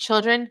having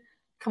children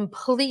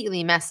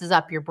completely messes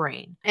up your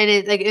brain. And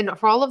it like, and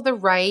for all of the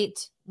right,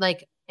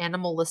 like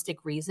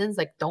animalistic reasons,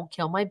 like don't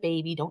kill my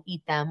baby, don't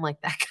eat them, like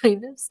that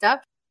kind of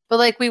stuff. But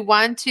like we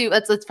want to,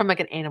 let's from like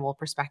an animal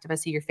perspective. I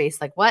see your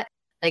face, like what?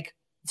 Like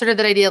sort of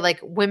that idea,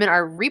 like women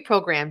are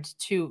reprogrammed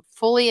to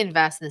fully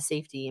invest in the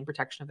safety and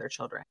protection of their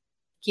children.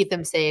 Keep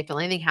them safe. Don't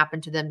let anything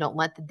happen to them. Don't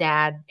let the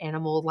dad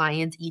animal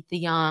lions eat the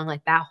young,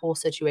 like that whole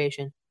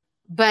situation.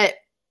 But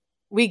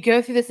we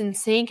go through this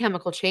insane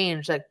chemical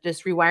change that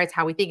just rewires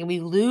how we think and we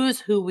lose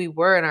who we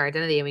were in our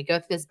identity and we go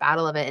through this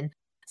battle of it. And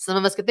some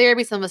of us get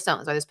therapy, some of us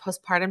don't. So there's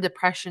postpartum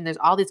depression. There's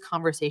all these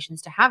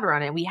conversations to have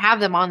around it. We have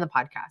them on the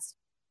podcast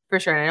for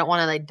sure. And I don't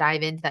want to like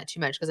dive into that too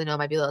much because I know it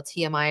might be a little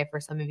TMI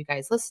for some of you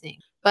guys listening,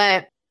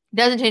 but it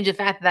doesn't change the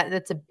fact that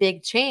that's a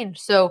big change.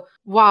 So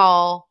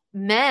while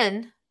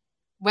men,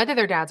 whether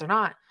they're dads or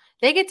not,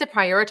 they get to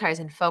prioritize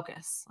and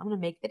focus. I'm going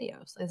to make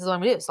videos. This is what I'm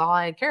going to do. It's all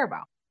I care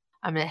about.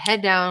 I'm going to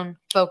head down,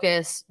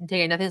 focus, and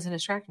take it. Nothing's going to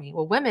distract me.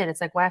 Well, women,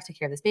 it's like, well, I have to take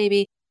care of this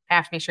baby. I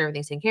have to make sure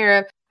everything's taken care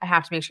of. I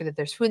have to make sure that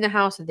there's food in the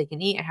house that they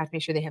can eat. I have to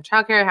make sure they have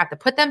childcare. I have to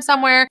put them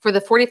somewhere for the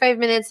 45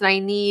 minutes that I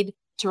need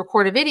to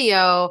record a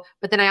video.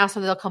 But then I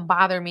also, they'll come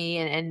bother me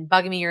and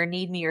bug me or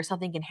need me or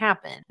something can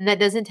happen. And that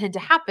doesn't tend to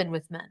happen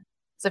with men.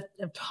 So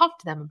I've talked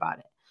to them about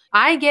it.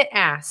 I get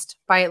asked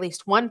by at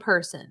least one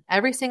person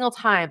every single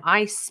time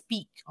I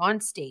speak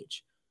on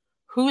stage,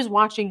 who's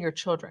watching your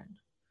children?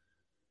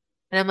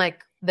 And I'm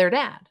like, their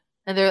dad.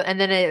 And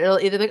then it'll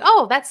either be like,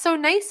 oh, that's so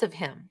nice of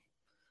him.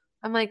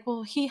 I'm like,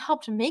 well, he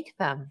helped make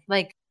them.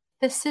 Like,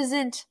 he's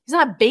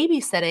not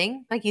babysitting,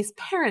 like he's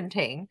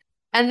parenting.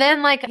 And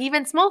then like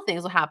even small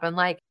things will happen.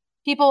 Like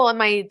people in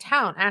my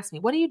town ask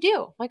me, what do you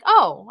do? I'm like,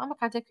 oh, I'm a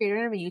content creator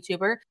and I'm a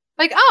YouTuber.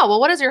 Like, oh, well,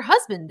 what does your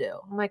husband do?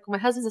 I'm like, well,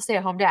 my husband's a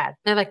stay-at-home dad. And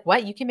they're like,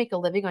 what? You can make a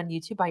living on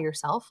YouTube by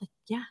yourself? Like,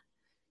 yeah,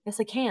 yes,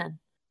 I can.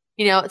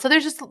 So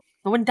there's just,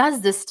 no one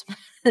does this to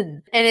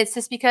men. And it's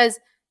just because,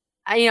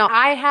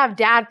 I have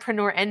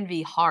dadpreneur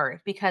envy hard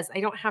because they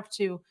don't have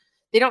to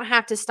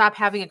stop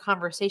having a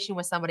conversation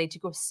with somebody to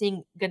go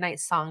sing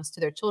goodnight songs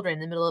to their children in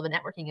the middle of a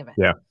networking event.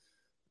 Yeah.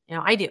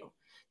 I do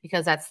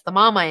because that's the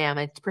mom I am.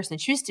 It's the person I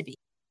choose to be.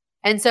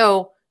 And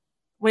so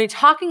when you're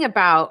talking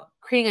about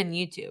creating on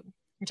YouTube,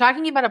 you're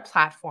talking about a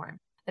platform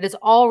that is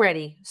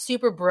already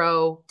super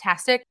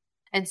bro-tastic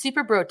and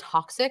super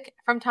bro-toxic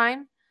from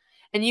time.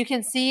 And you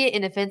can see it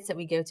in events that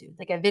we go to,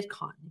 like at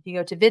VidCon, if you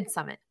go to Vid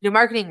Summit,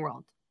 Marketing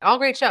World, all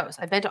great shows.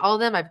 I've been to all of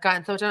them. I've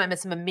gotten so much done. I met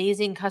some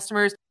amazing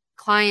customers,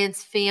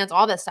 clients, fans,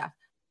 all that stuff,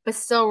 but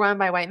still run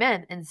by white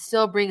men and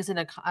still brings in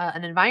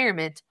an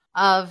environment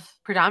of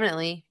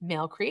predominantly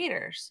male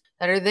creators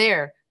that are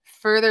there,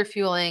 further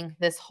fueling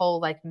this whole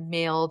like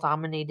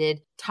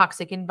male-dominated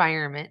toxic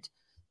environment.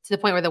 To the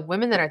point where the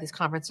women that are at these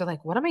conferences are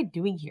like, what am I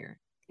doing here?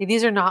 Like,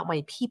 these are not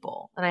my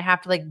people. And I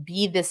have to like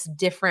be this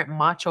different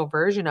macho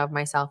version of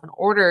myself in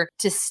order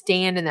to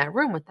stand in that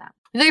room with them.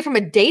 You look at it from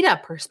a data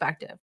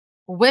perspective,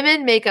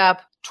 women make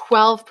up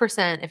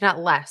 12%, if not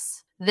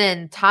less,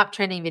 than top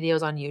trending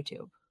videos on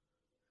YouTube.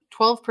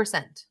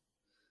 12%.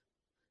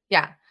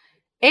 Yeah.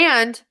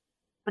 And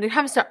when it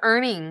comes to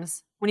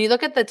earnings, when you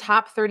look at the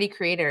top 30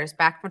 creators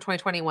back from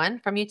 2021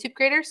 from YouTube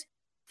creators,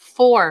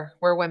 4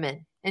 were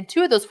women. And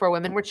 2 of those 4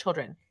 women were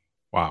children.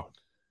 Wow.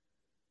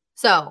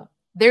 So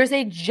there's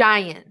a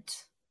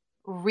giant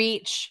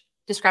reach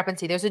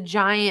discrepancy. There's a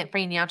giant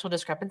financial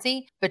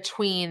discrepancy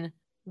between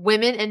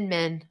women and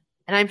men.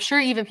 And I'm sure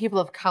even people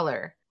of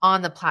color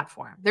on the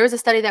platform. There was a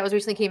study that was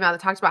recently came out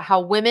that talks about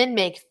how women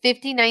make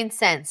 59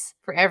 cents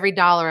for every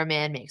dollar a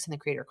man makes in the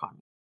creator economy.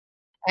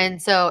 And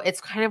so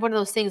it's kind of one of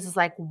those things is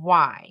like,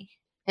 why?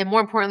 And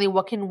more importantly,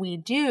 what can we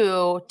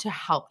do to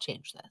help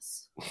change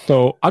this?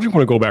 So I just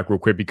want to go back real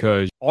quick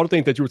because all the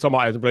things that you were talking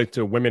about as it relates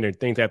to women and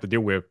things they have to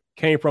deal with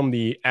came from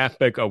the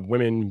aspect of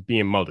women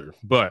being mothers.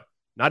 But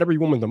not every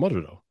woman's a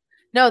mother, though.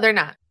 No, they're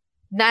not.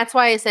 That's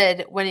why I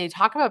said when you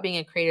talk about being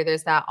a creator,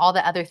 there's that all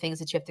the other things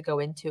that you have to go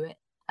into it,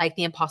 like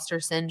the imposter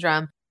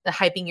syndrome, the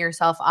hyping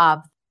yourself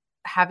up,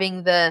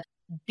 having the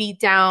beat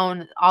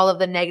down all of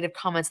the negative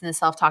comments and the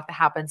self-talk that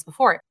happens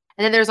before it.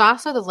 And then there's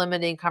also the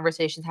limiting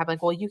conversations happening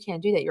like, well, you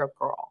can't do that. You're a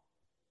girl.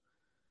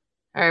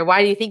 All right,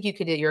 why do you think you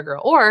could do it? You're a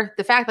girl. Or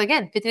the fact,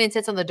 again, 59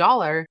 cents on the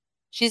dollar,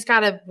 she's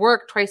got to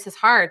work twice as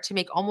hard to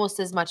make almost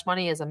as much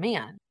money as a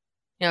man.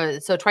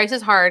 So twice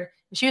as hard.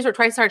 If she was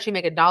twice as hard, she'd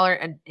make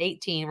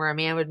 $1.18 where a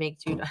man would make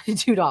 $2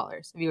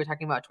 if you were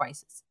talking about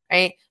twice.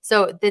 Right.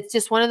 So it's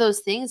just one of those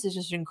things that's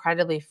just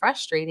incredibly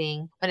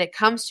frustrating when it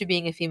comes to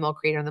being a female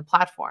creator on the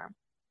platform.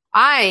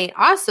 I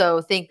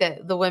also think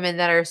that the women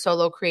that are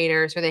solo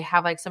creators or they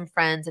have like some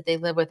friends that they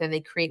live with and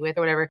they create with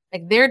or whatever,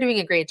 like they're doing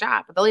a great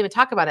job, but they'll even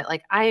talk about it.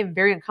 Like I am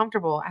very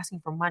uncomfortable asking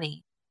for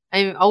money.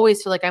 I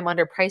always feel like I'm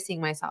underpricing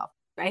myself.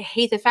 I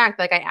hate the fact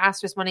that, like I asked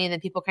for this money and then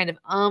people kind of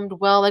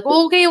like,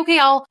 well, okay,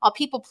 I'll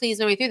people please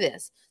my way through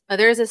this. Now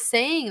there's a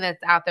saying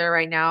that's out there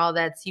right now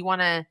that's you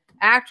want to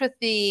act with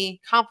the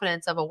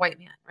confidence of a white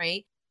man,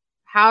 right?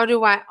 How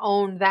do I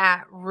own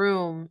that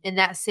room in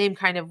that same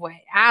kind of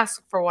way?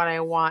 Ask for what I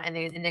want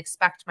and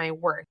expect my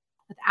worth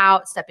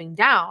without stepping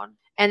down.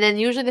 And then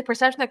usually the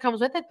perception that comes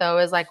with it though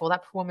is like, well,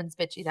 that woman's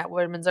bitchy, that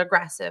woman's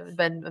aggressive.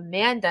 But a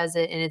man does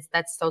it and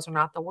those are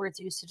not the words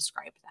used to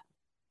describe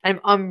them.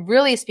 I'm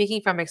really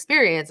speaking from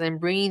experience and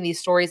bringing these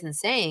stories and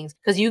sayings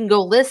because you can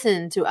go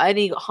listen to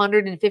any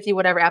 150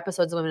 whatever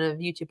episodes of Women of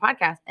YouTube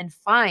podcast and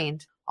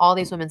find all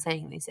these women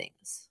saying these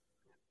things.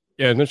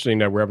 Yeah, it's interesting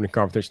that we're having a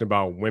conversation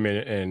about women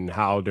and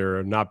how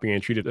they're not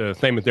being treated the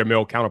same as their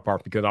male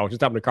counterparts, because I was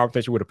just having a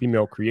conversation with a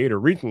female creator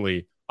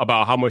recently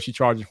about how much she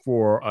charges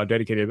for a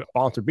dedicated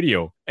sponsored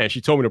video. And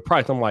she told me the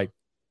price. I'm like,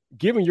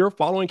 given your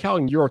following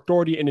count and your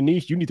authority in the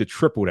niche, you need to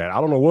triple that.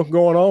 I don't know what's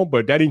going on,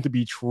 but that needs to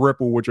be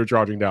triple what you're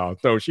charging now.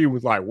 So she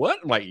was like, what?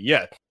 I'm like,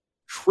 yes,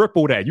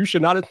 triple that. You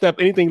should not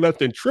accept anything less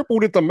than triple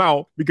this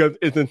amount because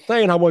it's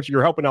insane how much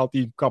you're helping out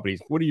these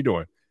companies. What are you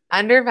doing?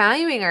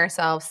 Undervaluing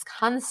ourselves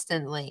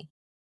constantly.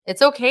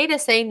 It's okay to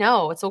say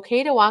no. It's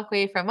okay to walk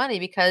away from money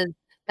because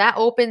that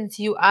opens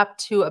you up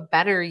to a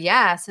better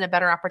yes and a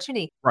better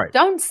opportunity. Right.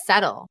 Don't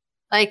settle.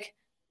 Like,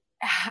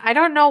 I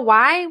don't know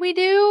why we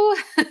do.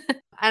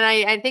 And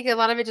I think a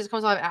lot of it just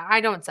comes off, I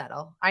don't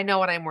settle. I know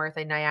what I'm worth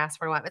and I ask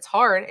for what. It's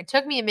hard. It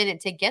took me a minute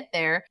to get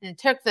there. And it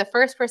took the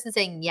first person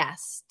saying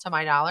yes to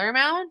my dollar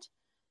amount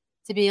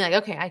to be like,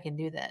 okay, I can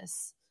do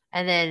this.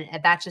 And then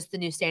that's just the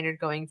new standard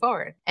going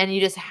forward. And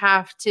you just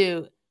have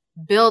to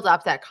build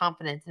up that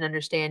confidence and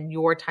understand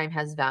your time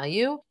has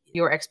value,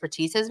 your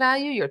expertise has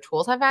value, your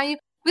tools have value.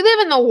 We live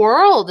in the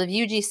world of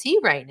UGC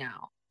right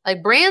now.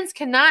 Like brands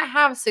cannot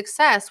have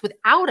success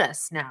without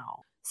us now.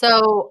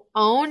 So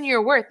own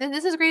your worth. And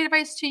this is great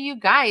advice to you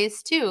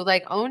guys too.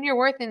 Like own your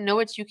worth and know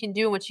what you can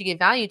do and what you give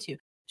value to.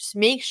 Just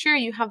make sure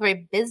you have the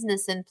right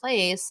business in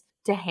place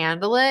to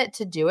handle it,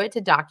 to do it,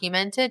 to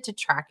document it, to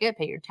track it,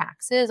 pay your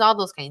taxes, all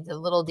those kinds of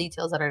little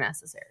details that are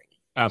necessary.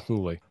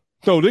 Absolutely.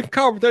 So this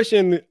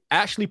conversation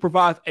actually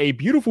provides a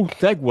beautiful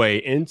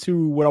segue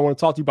into what I want to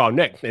talk to you about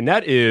next. And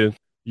that is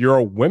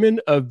your Women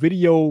of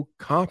Video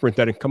conference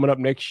that is coming up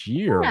next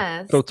year.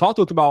 Yes. So talk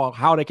to us about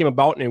how that came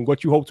about and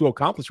what you hope to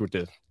accomplish with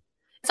this.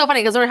 It's so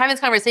funny because we're having this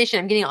conversation.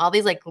 I'm getting all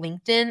these like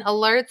LinkedIn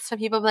alerts from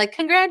people like,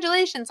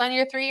 congratulations on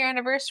your 3-year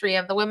anniversary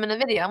of the Women of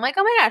Video. I'm like,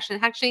 oh my gosh,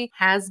 it actually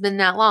has been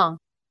that long.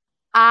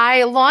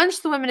 I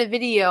launched the Women of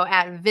Video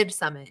at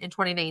VidSummit in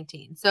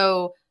 2019.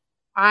 So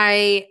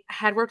I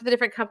had worked with a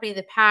different company in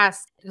the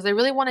past because I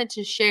really wanted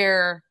to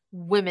share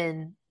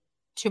women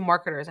to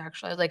marketers,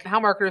 actually. I was like, how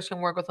marketers can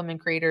work with women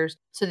creators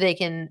so they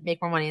can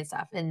make more money and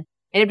stuff. And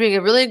I ended up doing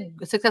a really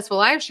successful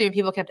live stream.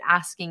 People kept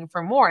asking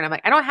for more. And I'm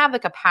like, I don't have the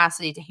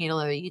capacity to handle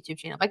a YouTube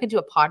channel. If I could do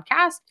a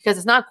podcast because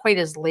it's not quite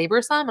as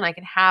laborsome and I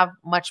can have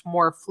much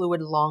more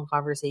fluid, long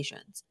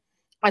conversations.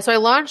 So I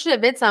launched it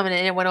at VidSummit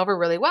and it went over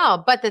really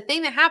well. But the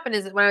thing that happened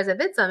is that when I was at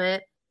VidSummit,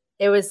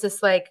 it was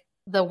just like,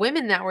 the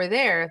women that were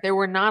there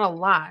were not a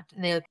lot.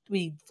 And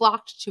we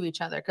flocked to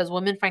each other because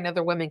women find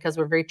other women because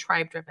we're very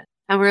tribe driven.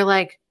 And we're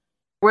like,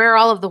 where are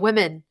all of the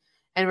women?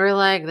 And we're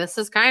like, this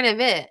is kind of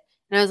it.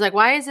 And I was like,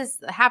 why is this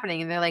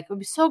happening? And they're like, it would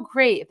be so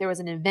great if there was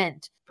an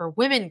event for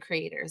women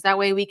creators. That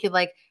way we could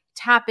like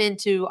tap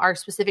into our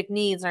specific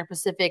needs and our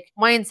specific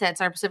mindsets,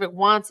 and our specific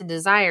wants and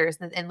desires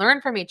and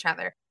learn from each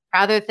other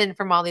rather than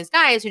from all these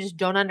guys who just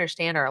don't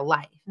understand our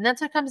life. And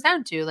that's what it comes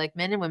down to. Like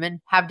men and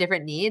women have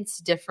different needs,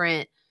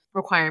 different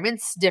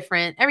requirements,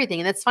 different everything.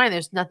 And that's fine.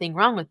 There's nothing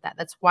wrong with that.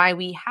 That's why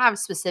we have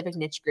specific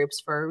niche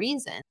groups for a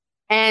reason.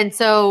 And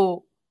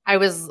so I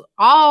was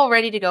all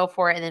ready to go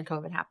for it. And then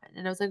COVID happened.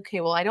 And I was like, okay,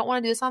 well, I don't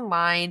want to do this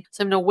online.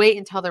 So I'm going to wait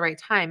until the right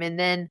time. And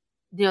then,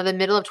 the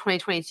middle of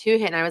 2022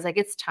 hit and I was like,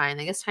 it's time.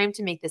 Like, it's time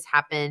to make this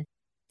happen.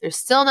 There's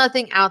still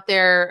nothing out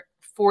there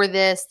for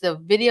this. The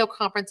video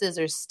conferences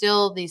are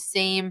still these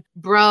same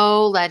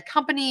bro-led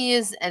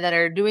companies that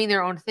are doing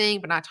their own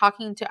thing, but not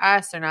talking to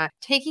us. They're not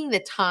taking the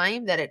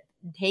time that it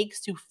takes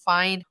to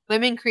find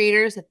women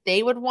creators that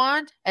they would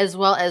want, as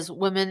well as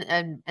women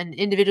and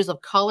individuals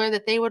of color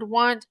that they would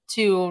want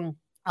to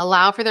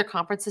allow for their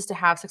conferences to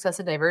have success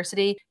and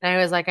diversity. And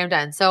I was like, I'm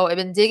done. So I've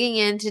been digging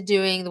into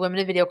doing the Women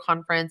in Video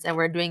conference, and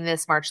we're doing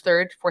this March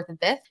 3rd, 4th, and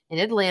 5th in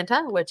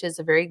Atlanta, which is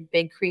a very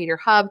big creator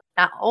hub,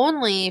 not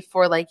only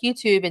for like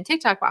YouTube and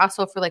TikTok, but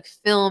also for like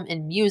film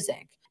and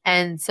music.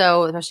 And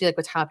so especially like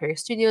with Tyler Perry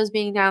Studios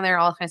being down there,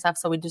 all that kind of stuff.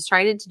 So we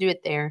decided to do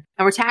it there.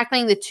 And we're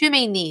tackling the two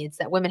main needs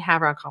that women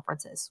have around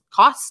conferences: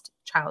 cost,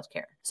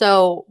 childcare.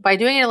 So by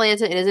doing it in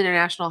Atlanta, it is an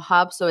international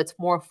hub, so it's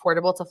more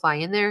affordable to fly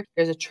in there.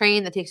 There's a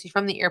train that takes you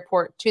from the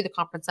airport to the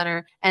conference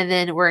center. And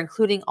then we're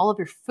including all of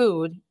your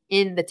food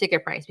in the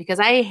ticket price, because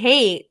I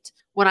hate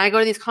when I go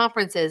to these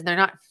conferences and they're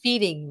not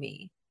feeding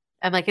me.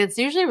 I'm like, it's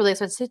usually really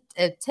expensive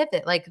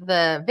ticket. Like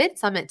the Vid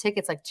Summit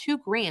ticket's like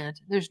 $2,000.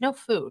 There's no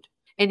food.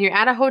 And you're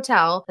at a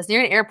hotel that's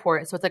near an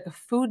airport, so it's like a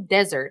food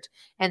desert.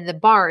 And the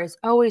bar is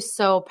always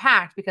so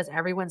packed because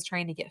everyone's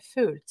trying to get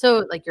food.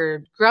 So like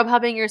you're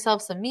Grubhubbing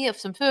yourself some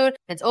food.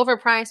 It's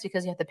overpriced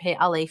because you have to pay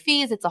LA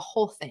fees. It's a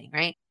whole thing,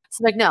 right?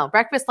 So like, no,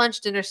 breakfast,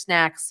 lunch, dinner,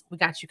 snacks, we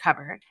got you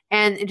covered.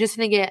 And you're just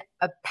going to get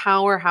a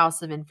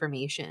powerhouse of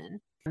information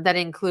that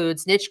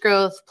includes niche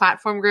growth,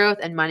 platform growth,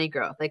 and money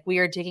growth. Like we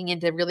are digging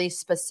into really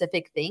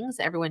specific things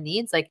that everyone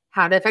needs, like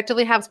how to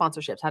effectively have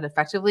sponsorships, how to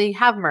effectively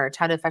have merch,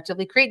 how to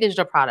effectively create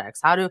digital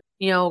products, how to,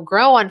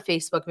 grow on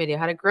Facebook video,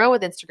 how to grow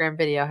with Instagram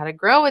video, how to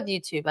grow with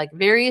YouTube, like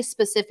very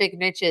specific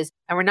niches.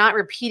 And we're not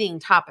repeating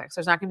topics.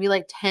 There's not going to be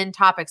like 10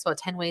 topics about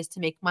 10 ways to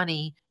make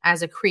money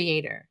as a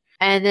creator.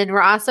 And then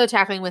we're also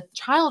tackling with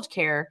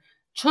childcare.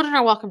 Children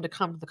are welcome to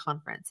come to the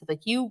conference. If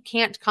like you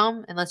can't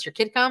come unless your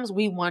kid comes,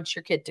 we want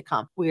your kid to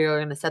come. We are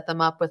going to set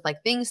them up with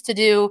like things to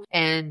do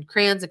and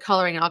crayons and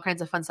coloring and all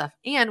kinds of fun stuff.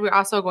 And we're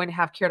also going to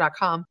have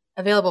care.com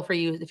available for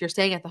you if you're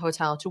staying at the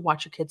hotel to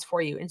watch your kids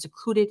for you. And it's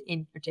included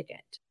in your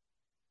ticket.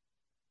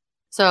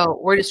 So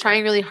we're just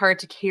trying really hard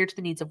to cater to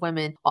the needs of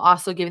women while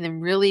also giving them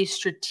really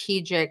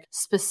strategic,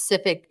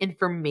 specific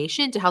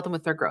information to help them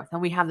with their growth. And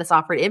we have this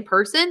offered in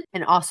person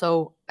and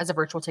also as a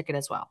virtual ticket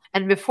as well.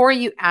 And before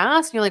you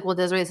ask, you're like, well,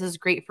 Desiree, this is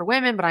great for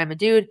women, but I'm a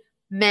dude.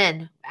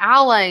 Men,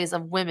 allies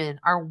of women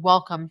are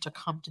welcome to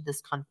come to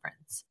this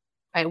conference.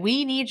 Right?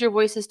 We need your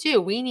voices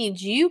too. We need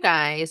you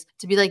guys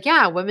to be like,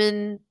 yeah,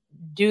 women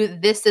do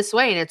this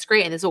way and it's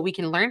great and this is what we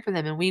can learn from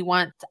them, and we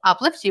want to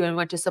uplift you and we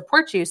want to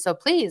support you, so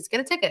please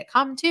get a ticket,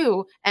 come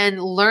too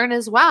and learn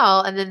as well,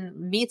 and then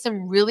meet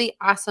some really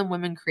awesome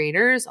women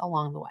creators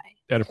along the way.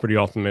 That is pretty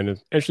awesome, and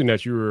it's interesting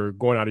that you were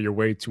going out of your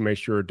way to make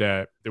sure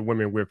that the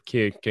women with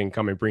kids can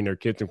come and bring their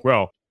kids as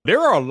well. There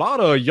are a lot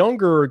of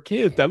younger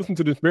kids that listen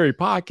to this very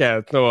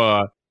podcast,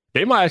 so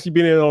they might actually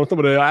be in on some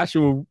of the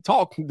actual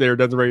talk there,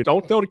 Desiree.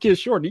 Don't tell the kids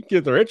short. These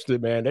kids are interested,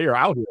 man. They are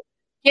out here.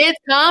 Kids,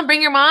 come,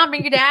 bring your mom,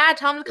 bring your dad,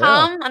 tell them to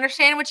come,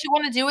 understand what you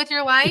want to do with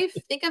your life.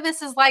 Think of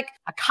this as like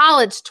a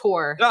college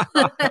tour.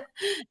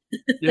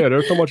 Yeah,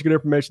 there's so much good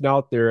information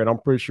out there. And I'm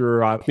pretty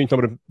sure I've seen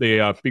some of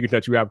the speakers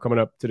that you have coming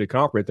up to the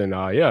conference. And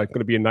it's going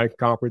to be a nice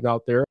conference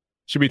out there.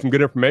 Should be some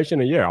good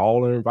information. And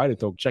all are invited.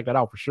 So check that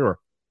out for sure.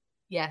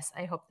 Yes,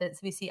 I hope that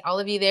we see all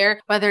of you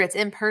there, whether it's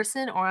in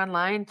person or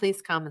online.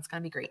 Please come. It's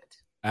going to be great.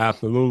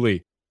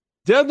 Absolutely.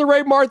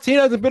 Desiree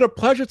Martinez, it's been a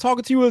pleasure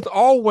talking to you as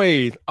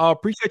always.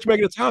 Appreciate you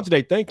making the time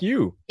today. Thank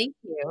you. Thank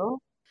you.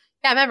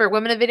 Yeah, remember,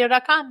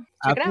 womeninvideo.com.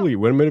 Check Absolutely. it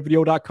out.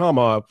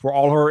 Womeninvideo.com for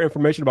all her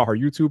information about her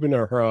YouTube and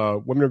her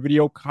Women in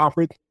Video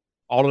conference.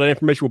 All of that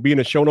information will be in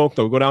the show notes.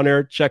 So go down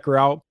there, check her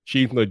out.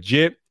 She's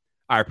legit.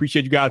 I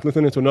appreciate you guys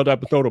listening to another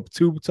episode of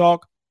Tube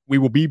Talk. We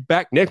will be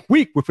back next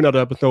week with another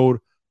episode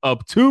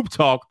of Tube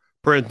Talk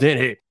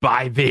presented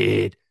by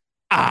vidIQ.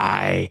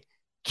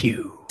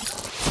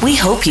 We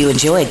hope you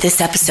enjoyed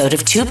this episode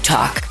of Tube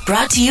Talk,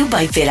 brought to you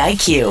by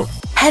vidIQ.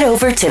 Head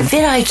over to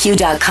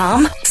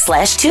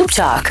vidIQ.com/Tube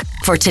Talk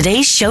for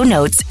today's show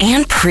notes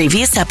and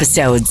previous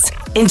episodes.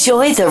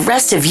 Enjoy the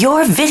rest of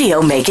your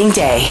video making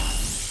day.